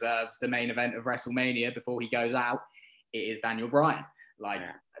anybody deserves the main event of WrestleMania before he goes out, it is Daniel Bryan. Like,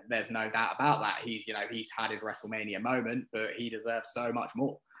 there's no doubt about that. He's had his WrestleMania moment, but he deserves so much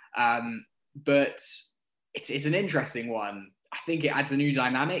more. But it's an interesting one. I think it adds a new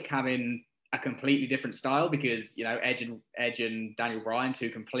dynamic having a completely different style because, you know, Edge and Daniel Bryan, two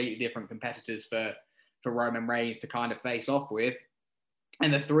completely different competitors for Roman Reigns to kind of face off with.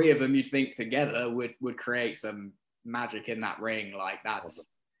 And the three of them, you'd think together would create some magic in that ring. Like that's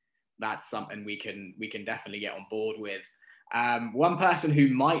something we can definitely get on board with. One person who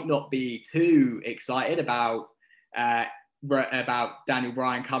might not be too excited about Daniel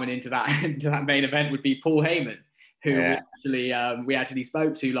Bryan coming into that main event would be Paul Heyman, who we actually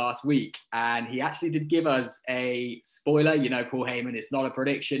spoke to last week, and he actually did give us a spoiler. You know, Paul Heyman, it's not a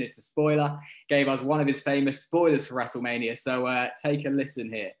prediction, it's a spoiler. Gave us one of his famous spoilers for WrestleMania. So take a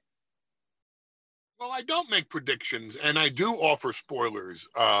listen here. Well, I don't make predictions, and I do offer spoilers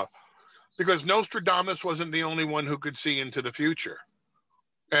because Nostradamus wasn't the only one who could see into the future.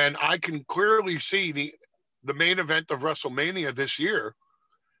 And I can clearly see the main event of WrestleMania this year,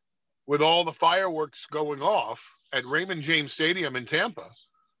 with all the fireworks going off at Raymond James Stadium in Tampa,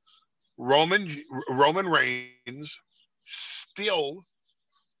 Roman Reigns still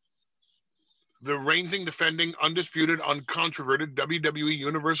the reigning, defending, undisputed, uncontroverted WWE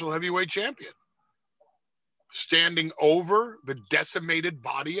Universal Heavyweight Champion, standing over the decimated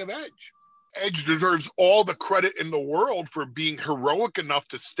body of Edge. Edge deserves all the credit in the world for being heroic enough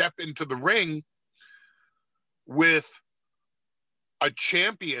to step into the ring with a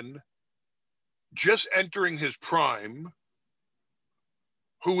champion just entering his prime,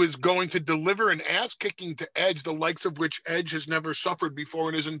 who is going to deliver an ass kicking to Edge, the likes of which Edge has never suffered before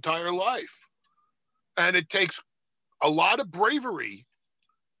in his entire life. And it takes a lot of bravery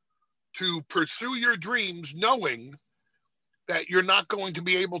to pursue your dreams, knowing that you're not going to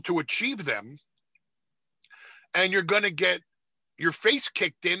be able to achieve them, and you're going to get your face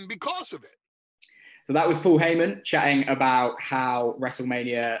kicked in because of it. So that was Paul Heyman chatting about how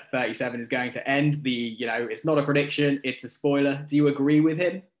WrestleMania 37 is going to end. It's not a prediction, it's a spoiler. Do you agree with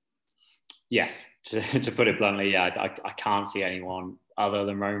him? Yes. To put it bluntly, yeah, I can't see anyone other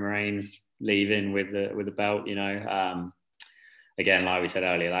than Roman Reigns leaving with the belt. Again, like we said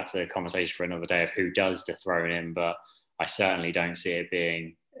earlier, that's a conversation for another day of who does dethrone him. But I certainly don't see it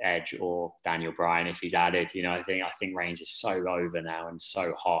being Edge or Daniel Bryan if he's added. I think Reigns is so over now and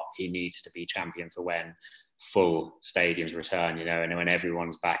so hot. He needs to be champion for when full stadiums return, and when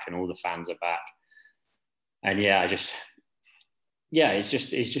everyone's back and all the fans are back. And it's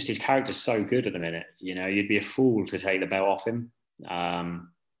just his character's so good at the minute. You'd be a fool to take the belt off him. I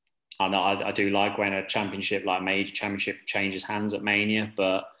do like when a championship, like major championship, changes hands at Mania,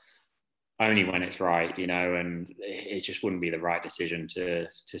 but only when it's right, and it just wouldn't be the right decision to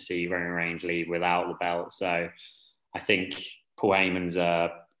see Roman Reigns leave without the belt. So I think Paul Heyman's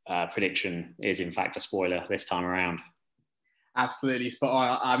prediction is in fact a spoiler this time around. Absolutely spot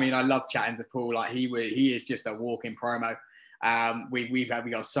on. I mean, I love chatting to Paul. Like he is just a walking promo. We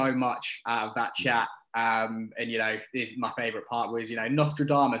got so much out of that chat. My favorite part was,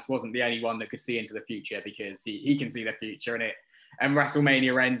 Nostradamus wasn't the only one that could see into the future, because he can see the future in it. And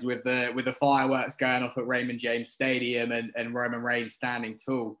WrestleMania ends with the fireworks going off at Raymond James Stadium and Roman Reigns standing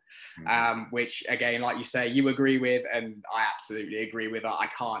tall, which, again, like you say, you agree with, and I absolutely agree with. I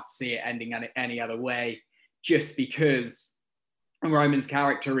can't see it ending any other way, just because Roman's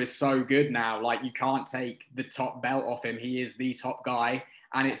character is so good now. Like, you can't take the top belt off him. He is the top guy,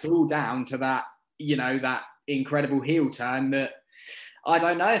 and it's all down to that, that incredible heel turn that I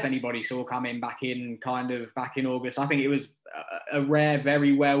don't know if anybody saw coming back in August. I think it was a rare,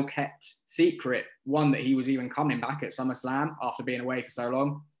 very well kept secret, one, that he was even coming back at SummerSlam after being away for so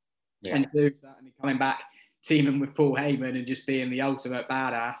long. Yeah. And two, certainly coming back, teaming with Paul Heyman and just being the ultimate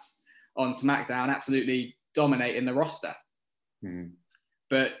badass on SmackDown, absolutely dominating the roster.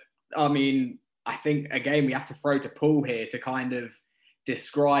 But I mean, I think, again, we have to throw to Paul here to kind of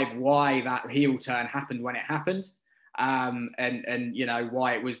describe why that heel turn happened when it happened. And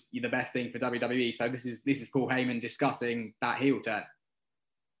why it was the best thing for WWE. So this is Paul Heyman discussing that heel turn.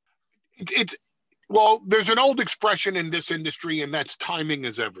 Well, there's an old expression in this industry, and that's timing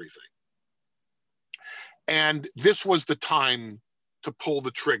is everything. And this was the time to pull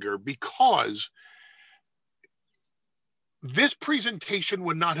the trigger, because this presentation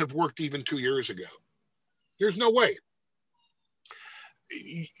would not have worked even 2 years ago. There's no way.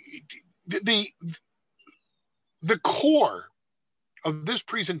 The core of this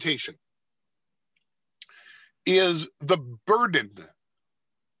presentation is the burden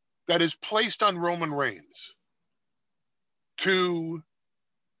that is placed on Roman Reigns to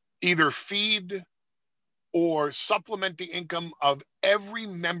either feed or supplement the income of every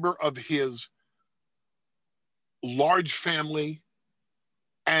member of his large family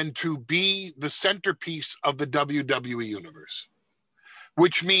and to be the centerpiece of the WWE universe,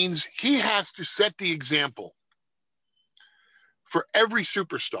 which means he has to set the example for every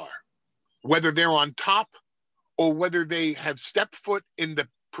superstar, whether they're on top or whether they have stepped foot in the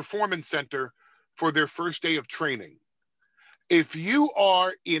performance center for their first day of training. If you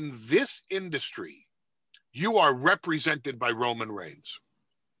are in this industry, you are represented by Roman Reigns.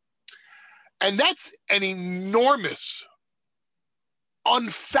 And that's an enormous,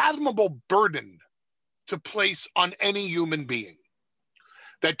 unfathomable burden to place on any human being.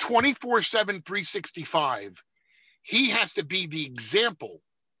 That 24/7, 365, he has to be the example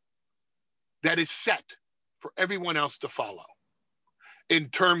that is set for everyone else to follow in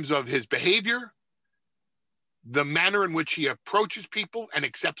terms of his behavior, the manner in which he approaches people and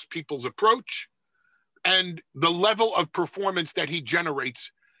accepts people's approach, and the level of performance that he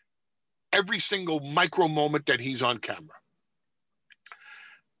generates every single micro moment that he's on camera.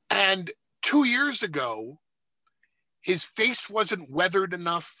 And 2 years ago, his face wasn't weathered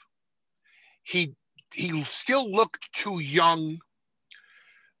enough. He still looked too young.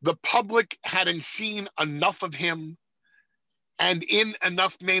 The public hadn't seen enough of him and in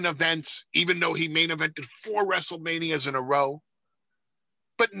enough main events, even though he main evented 4 WrestleManias in a row.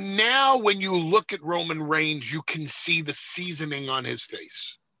 But now when you look at Roman Reigns, you can see the seasoning on his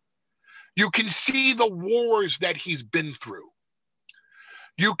face. You can see the wars that he's been through.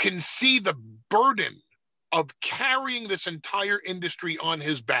 You can see the burden of carrying this entire industry on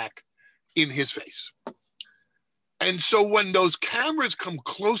his back in his face. And so when those cameras come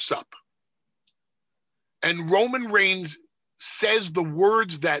close up and Roman Reigns says the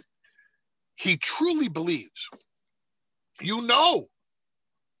words that he truly believes, you know,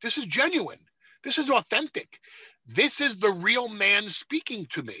 this is genuine. This is authentic. This is the real man speaking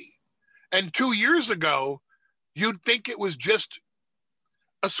to me. And 2 years ago, you'd think it was just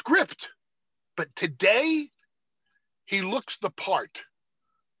a script. But today, he looks the part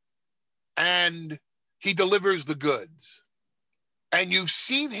and he delivers the goods. And you've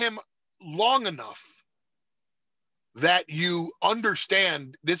seen him long enough that you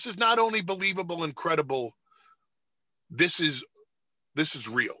understand this is not only believable and credible, this is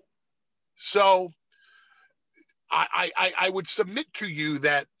real. So I would submit to you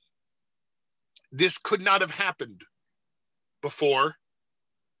that this could not have happened before.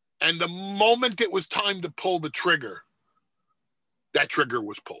 And the moment it was time to pull the trigger, that trigger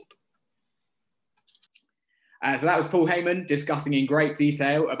was pulled. So that was Paul Heyman discussing in great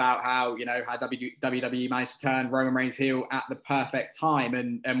detail about how, how WWE managed to turn Roman Reigns heel at the perfect time.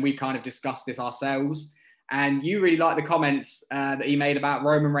 And we kind of discussed this ourselves. And you really liked the comments that he made about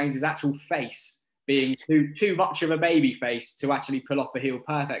Roman Reigns' actual face being too much of a baby face to actually pull off the heel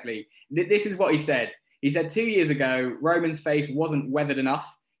perfectly. This is what he said. He said 2 years ago, Roman's face wasn't weathered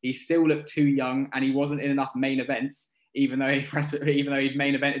enough. He still looked too young and he wasn't in enough main events, even though he'd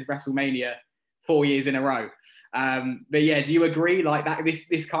main evented WrestleMania 4 years in a row. But yeah, do you agree? Like that,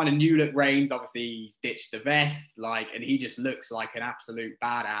 this kind of new look Reigns, obviously he's ditched the vest, and he just looks like an absolute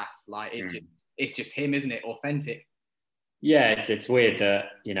badass. It's just him, isn't it? Authentic. Yeah, it's weird that,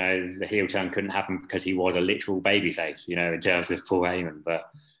 the heel turn couldn't happen because he was a literal babyface, in terms of Paul Heyman. But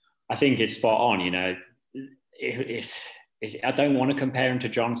I think it's spot on, I don't want to compare him to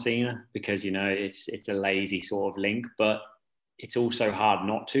John Cena because, it's a lazy sort of link, but it's also hard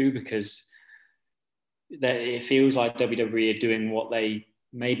not to because it feels like WWE are doing what they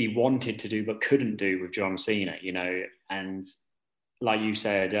maybe wanted to do but couldn't do with John Cena, and like you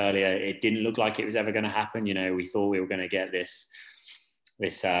said earlier, it didn't look like it was ever going to happen. We thought we were going to get this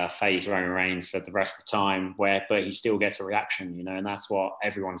face Roman Reigns for the rest of the time, but he still gets a reaction, and that's what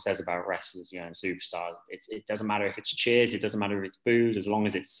everyone says about wrestlers, and superstars. It doesn't matter if it's cheers, it doesn't matter if it's boos, as long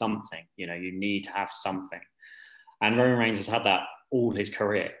as it's something, you need to have something. And Roman Reigns has had that all his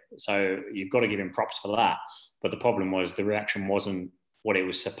career, so you've got to give him props for that. But the problem was the reaction wasn't what it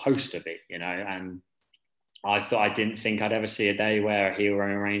was supposed to be, and I didn't think I'd ever see a day where a heel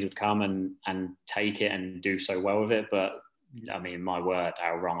Roman Reigns would come and take it and do so well with it. But I mean, my word,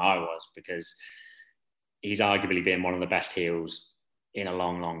 how wrong I was, because he's arguably been one of the best heels in a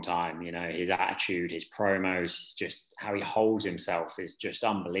long, long time. His attitude, his promos, just how he holds himself is just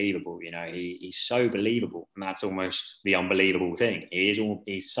unbelievable. He's so believable, and that's almost the unbelievable thing.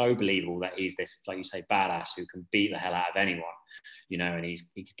 He's so believable that he's this, like you say, badass who can beat the hell out of anyone, and he's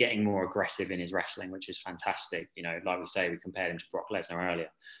getting more aggressive in his wrestling, which is fantastic. Like we say, we compared him to Brock Lesnar earlier.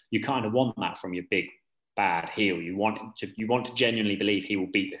 You kind of want that from your big, bad heel. You want to genuinely believe he will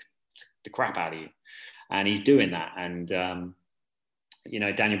beat the crap out of you, and he's doing that. And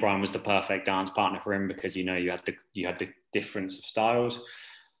Daniel Bryan was the perfect dance partner for him because you had the difference of styles.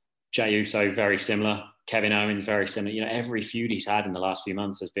 Jey Uso, very similar. Kevin Owens, very similar. You know, every feud he's had in the last few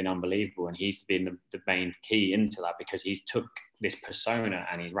months has been unbelievable, and he's been the main key into that because he's took this persona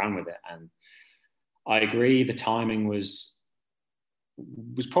and he's ran with it. And I agree, the timing was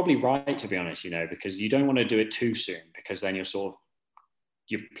probably right, to be honest. You know, because you don't want to do it too soon, because then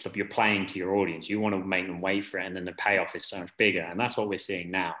you're playing to your audience. You want to make them wait for it, and then the payoff is so much bigger. And that's what we're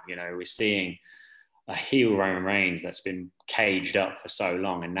seeing now. You know, we're seeing a heel Roman Reigns that's been caged up for so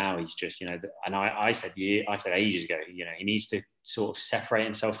long, and now he's just, you know, and I said ages ago, you know, he needs to sort of separate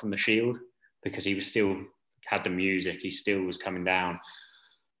himself from the Shield, because he was still had the music, he still was coming down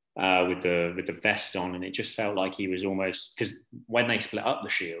with the vest on, and it just felt like he was almost, because when they split up the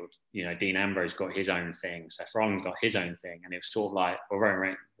Shield, you know, Dean Ambrose got his own thing, Seth Rollins got his own thing, and it was sort of like, well, Roman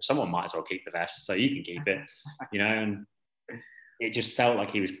Reigns, someone might as well keep the vest, so you can keep it, you know. And it just felt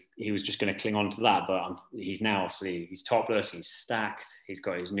like he was just going to cling on to that. But he's now, obviously, he's topless, he's stacked, he's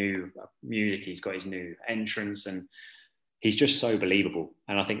got his new music, he's got his new entrance, and he's just so believable.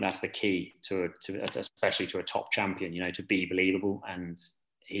 And I think that's the key to especially to a top champion, you know, to be believable. And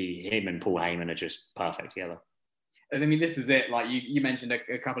him and Paul Heyman are just perfect together. And I mean, this is it. Like you mentioned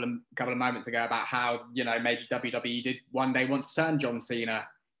a couple of moments ago about how, you know, maybe WWE did one day want to turn John Cena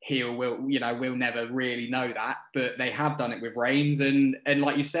heel. We'll never really know that, but they have done it with Reigns, and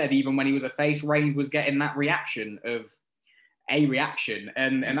like you said, even when he was a face, Reigns was getting that reaction,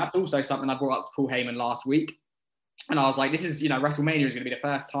 and that's also something I brought up to Paul Heyman last week, and I was like, this is, you know, WrestleMania is going to be the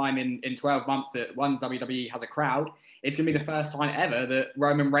first time in 12 months that one WWE has a crowd. It's going to be the first time ever that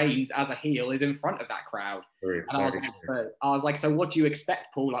Roman Reigns as a heel is in front of that crowd. I was like, so what do you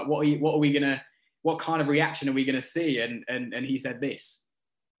expect, Paul? Like, what kind of reaction are we gonna see? And he said this.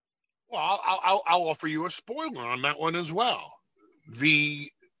 Well, I'll offer you a spoiler on that one as well. The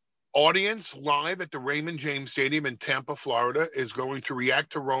audience live at the Raymond James Stadium in Tampa, Florida, is going to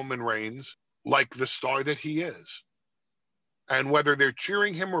react to Roman Reigns like the star that he is. And whether they're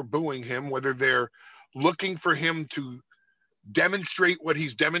cheering him or booing him, whether they're looking for him to demonstrate what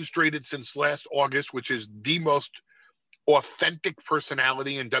he's demonstrated since last August, which is the most authentic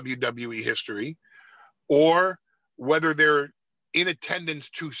personality in WWE history, or whether they're in attendance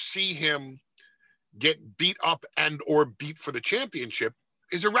to see him get beat up and or beat for the championship,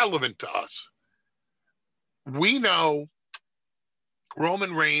 is irrelevant to us. We know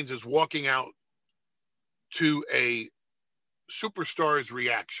Roman Reigns is walking out to a superstar's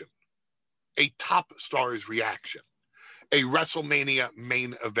reaction, a top star's reaction, a WrestleMania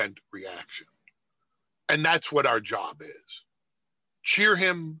main event reaction. And that's what our job is. Cheer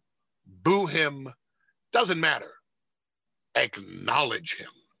him, boo him, doesn't matter. Acknowledge him.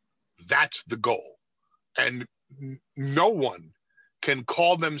 That's the goal. And no one can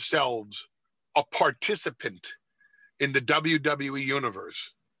call themselves a participant in the WWE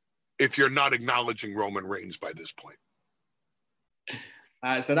universe if you're not acknowledging Roman Reigns by this point.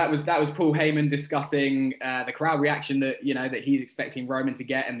 So that was Paul Heyman discussing the crowd reaction that he's expecting Roman to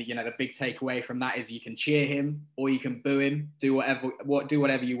get, and the big takeaway from that is you can cheer him or you can boo him, do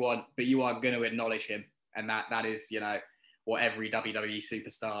whatever you want, but you are going to acknowledge him, and that is what every WWE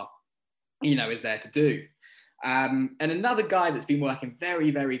superstar is there to do. And another guy that's been working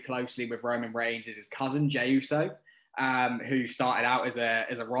very, very closely with Roman Reigns is his cousin Jey Uso, who started out as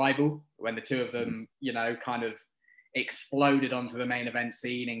a rival when the two of them kind of exploded onto the main event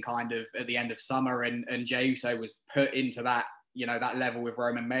scene in kind of at the end of summer, and Jey Uso was put into that that level with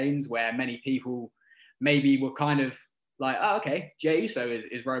Roman Reigns, where many people maybe were kind of like, oh, okay, Jey Uso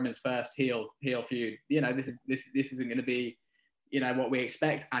is Roman's first heel feud. This isn't going to be what we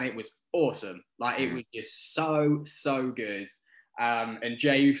expect, and it was awesome. Like, it was just so good. And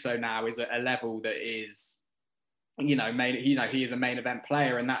Jey Uso now is at a level that is he is a main event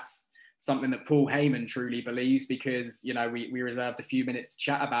player, and that's something that Paul Heyman truly believes, because we reserved a few minutes to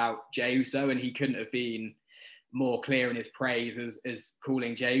chat about Jey Uso, and he couldn't have been more clear in his praise as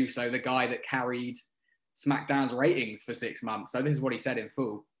calling Jey Uso the guy that carried SmackDown's ratings for 6 months. So this is what he said in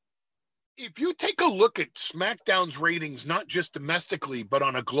full. If you take a look at SmackDown's ratings, not just domestically, but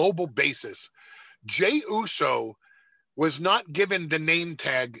on a global basis, Jey Uso was not given the name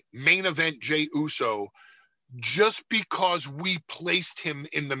tag main event Jey Uso just because we placed him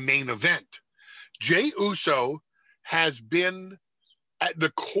in the main event. Jey Uso has been at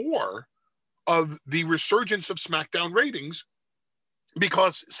the core of the resurgence of SmackDown ratings,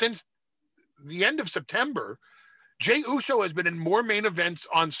 because since the end of September, Jey Uso has been in more main events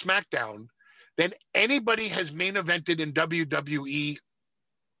on SmackDown than anybody has main evented in WWE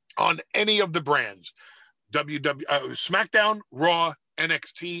on any of the brands. SmackDown, Raw,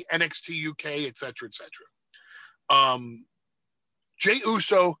 NXT, NXT UK, etc., etc. Jey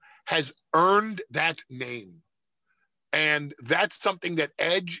Uso has earned that name. And that's something that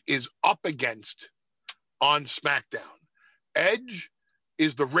Edge is up against on SmackDown. Edge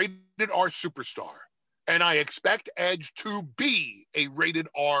is the rated R superstar, and I expect Edge to be a rated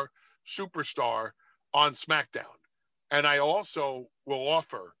R superstar on SmackDown. And I also will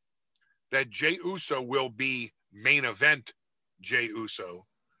offer that Jey Uso will be main event Jey Uso,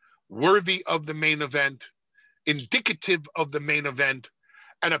 worthy of the main event, indicative of the main event,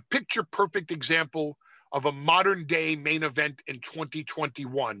 and a picture-perfect example of a modern-day main event in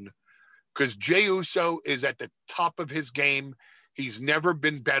 2021, because Jey Uso is at the top of his game. He's never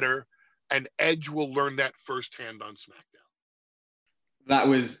been better, and Edge will learn that firsthand on SmackDown. That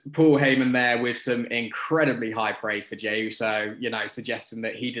was Paul Heyman there with some incredibly high praise for Jey Uso, you know, suggesting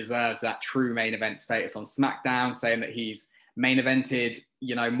that he deserves that true main event status on SmackDown, saying that he's main evented,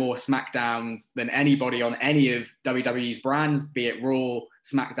 you know, more SmackDowns than anybody on any of WWE's brands, be it Raw,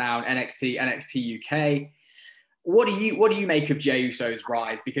 SmackDown, NXT, NXT UK. What do you make of Jey Uso's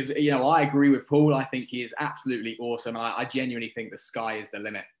rise? Because, you know, I agree with Paul. I think he is absolutely awesome. I genuinely think the sky is the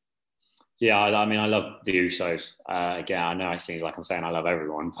limit. Yeah, I mean, I love the Usos. Again, I know it seems like I'm saying I love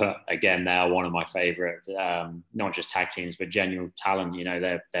everyone, but again, they are one of my favourite, not just tag teams, but genuine talent. You know,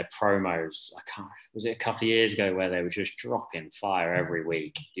 their promos. Was it a couple of years ago where they were just dropping fire every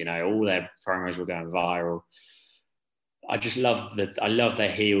week? You know, all their promos were going viral. I just love I love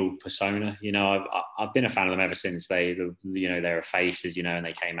their heel persona. You know, I've been a fan of them ever since they were faces. You know, and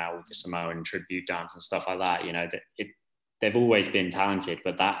they came out with the Samoan tribute dance and stuff like that. You know, they've always been talented,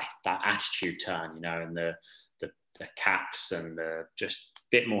 but that attitude turn, you know, and the caps and the just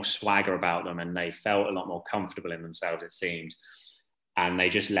bit more swagger about them, and they felt a lot more comfortable in themselves, it seemed. And they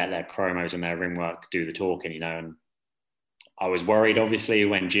just let their promos and their ring work do the talking, you know. And I was worried, obviously,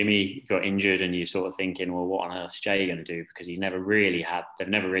 when Jimmy got injured, and you're sort of thinking, well, what on earth is Jey going to do? Because they've never really had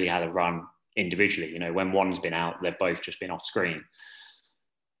a run individually. You know, when one's been out, they've both just been off screen.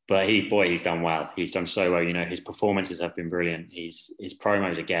 But he's done well. He's done so well. You know, his performances have been brilliant. His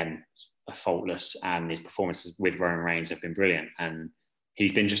promos, again, are faultless. And his performances with Roman Reigns have been brilliant. And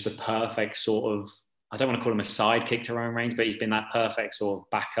he's been just the perfect sort of, I don't want to call him a sidekick to Roman Reigns, but he's been that perfect sort of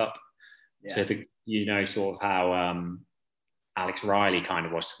backup to the, you know, sort of how Alex Riley kind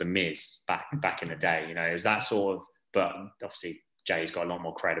of was to The Miz back in the day. You know, it was that sort of, but obviously Jey's got a lot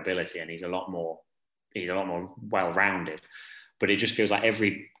more credibility, and he's a lot more well-rounded. But it just feels like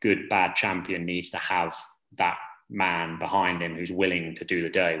every good, bad champion needs to have that man behind him who's willing to do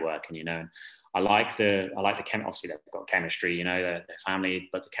the dirty work. And, you know, I like the obviously they've got chemistry, you know, their family,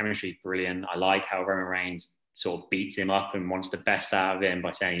 but the chemistry is brilliant. I like how Roman Reigns sort of beats him up and wants the best out of him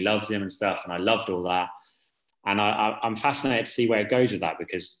by saying he loves him and stuff. And I loved all that. And I'm fascinated to see where it goes with that,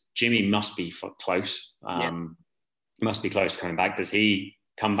 because Jimmy must be close. Must be close to coming back. Does he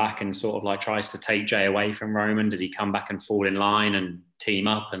come back and sort of like tries to take Jey away from Roman? Does he come back and fall in line and team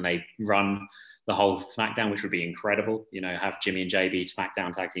up and they run the whole SmackDown, which would be incredible? You know, have Jimmy and Jey be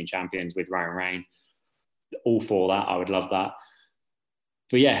SmackDown Tag Team Champions with Roman Reigns. All for that. I would love that.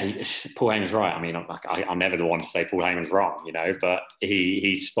 But yeah, Paul Heyman's right. I mean, I'm never the one to say Paul Heyman's wrong, you know, but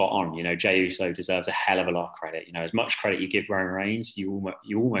he's spot on. You know, Jey Uso deserves a hell of a lot of credit. You know, as much credit you give Roman Reigns, you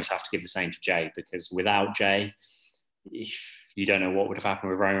almost have to give the same to Jey, because without Jey, you don't know what would have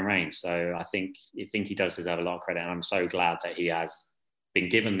happened with Roman Reigns. So I think he does deserve a lot of credit, and I'm so glad that he has been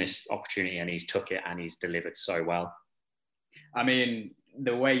given this opportunity and he's took it and he's delivered so well. I mean,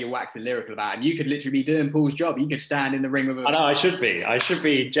 the way you're waxing lyrical about him, you could literally be doing Paul's job. You could stand in the ring with him. I know, I should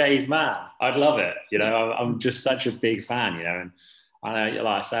be Jey's man. I'd love it. You know, I'm just such a big fan, you know, and I know,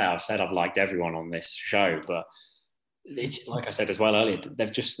 like I say, I've said I've liked everyone on this show, but like I said as well earlier,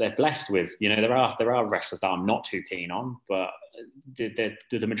 they're blessed with, you know, there are wrestlers that I'm not too keen on, but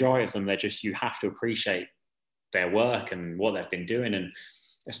the majority of them, you have to appreciate their work and what they've been doing. And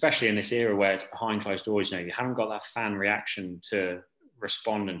especially in this era where it's behind closed doors, you know, you haven't got that fan reaction to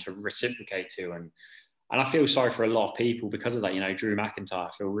respond and to reciprocate to. And I feel sorry for a lot of people because of that. You know, Drew McIntyre, I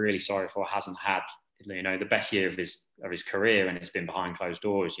feel really sorry for, hasn't had, you know, the best year of his career, and it's been behind closed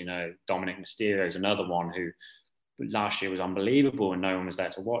doors. You know, Dominic Mysterio is another one who last year was unbelievable and no one was there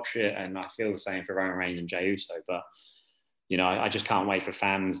to watch it. And I feel the same for Roman Reigns and Jey Uso. But, you know, I just can't wait for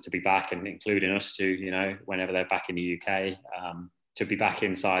fans to be back, and including us too, you know, whenever they're back in the UK, to be back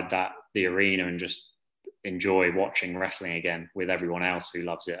inside the arena and just enjoy watching wrestling again with everyone else who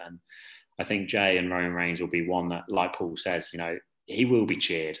loves it. And I think Jey and Roman Reigns will be one that, like Paul says, you know, he will be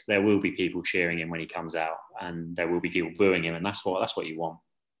cheered. There will be people cheering him when he comes out, and there will be people booing him. And that's what you want.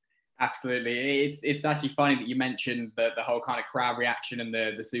 Absolutely. It's actually funny that you mentioned the whole kind of crowd reaction and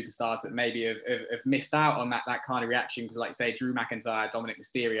the superstars that maybe have missed out on that kind of reaction. Because, like, say, Drew McIntyre, Dominic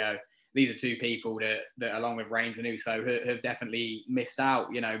Mysterio, these are two people that along with Reigns and Uso, have definitely missed out,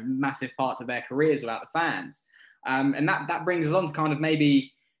 massive parts of their careers without the fans. And that brings us on to kind of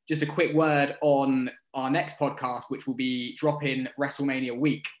maybe just a quick word on our next podcast, which will be dropping WrestleMania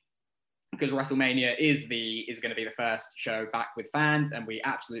week. Because WrestleMania is going to be the first show back with fans, and we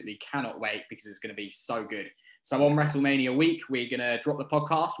absolutely cannot wait because it's going to be so good. So on WrestleMania week, we're going to drop the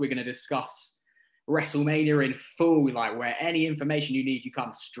podcast. We're going to discuss WrestleMania in full, like where any information you need, you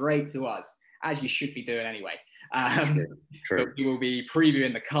come straight to us, as you should be doing anyway. True. But we will be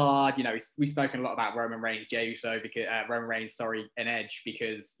previewing the card. We've spoken a lot about Roman Reigns, Jey Uso, because and Edge,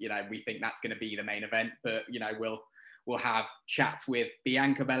 because we think that's going to be the main event. But We'll have chats with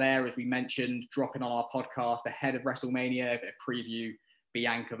Bianca Belair, as we mentioned, dropping on our podcast ahead of WrestleMania, a preview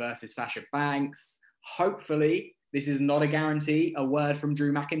Bianca versus Sasha Banks. Hopefully, this is not a guarantee, a word from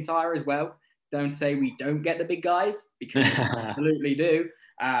Drew McIntyre as well. Don't say we don't get the big guys, because we absolutely do.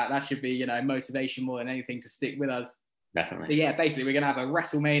 That should be, motivation more than anything to stick with us. Definitely. But yeah, basically, we're going to have a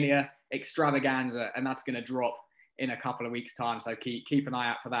WrestleMania extravaganza, and that's going to drop in a couple of weeks' time, so keep an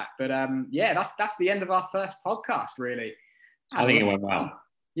eye out for that. But that's the end of our first podcast, really. I think it went well.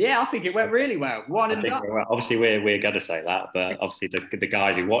 Yeah, I think it went really well. One and done. Well. Obviously, we're going to say that, but obviously the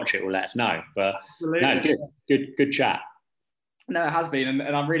guys who watch it will let us know. But absolutely. No, it's good chat. No, it has been,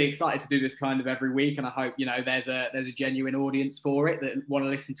 and I'm really excited to do this kind of every week. And I hope there's a genuine audience for it that want to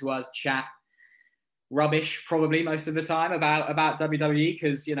listen to us chat rubbish probably most of the time about WWE,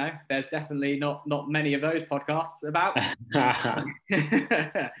 because there's definitely not many of those podcasts about.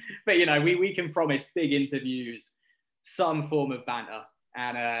 But we can promise big interviews, some form of banter,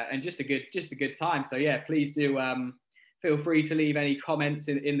 and just a good time. So yeah, please do feel free to leave any comments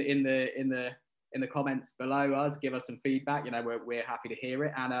in the comments below us. Give us some feedback. We're happy to hear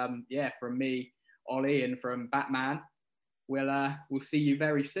it. And from me, Ollie, and from Batman, we'll see you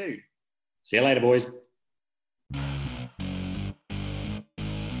very soon. See you later, boys.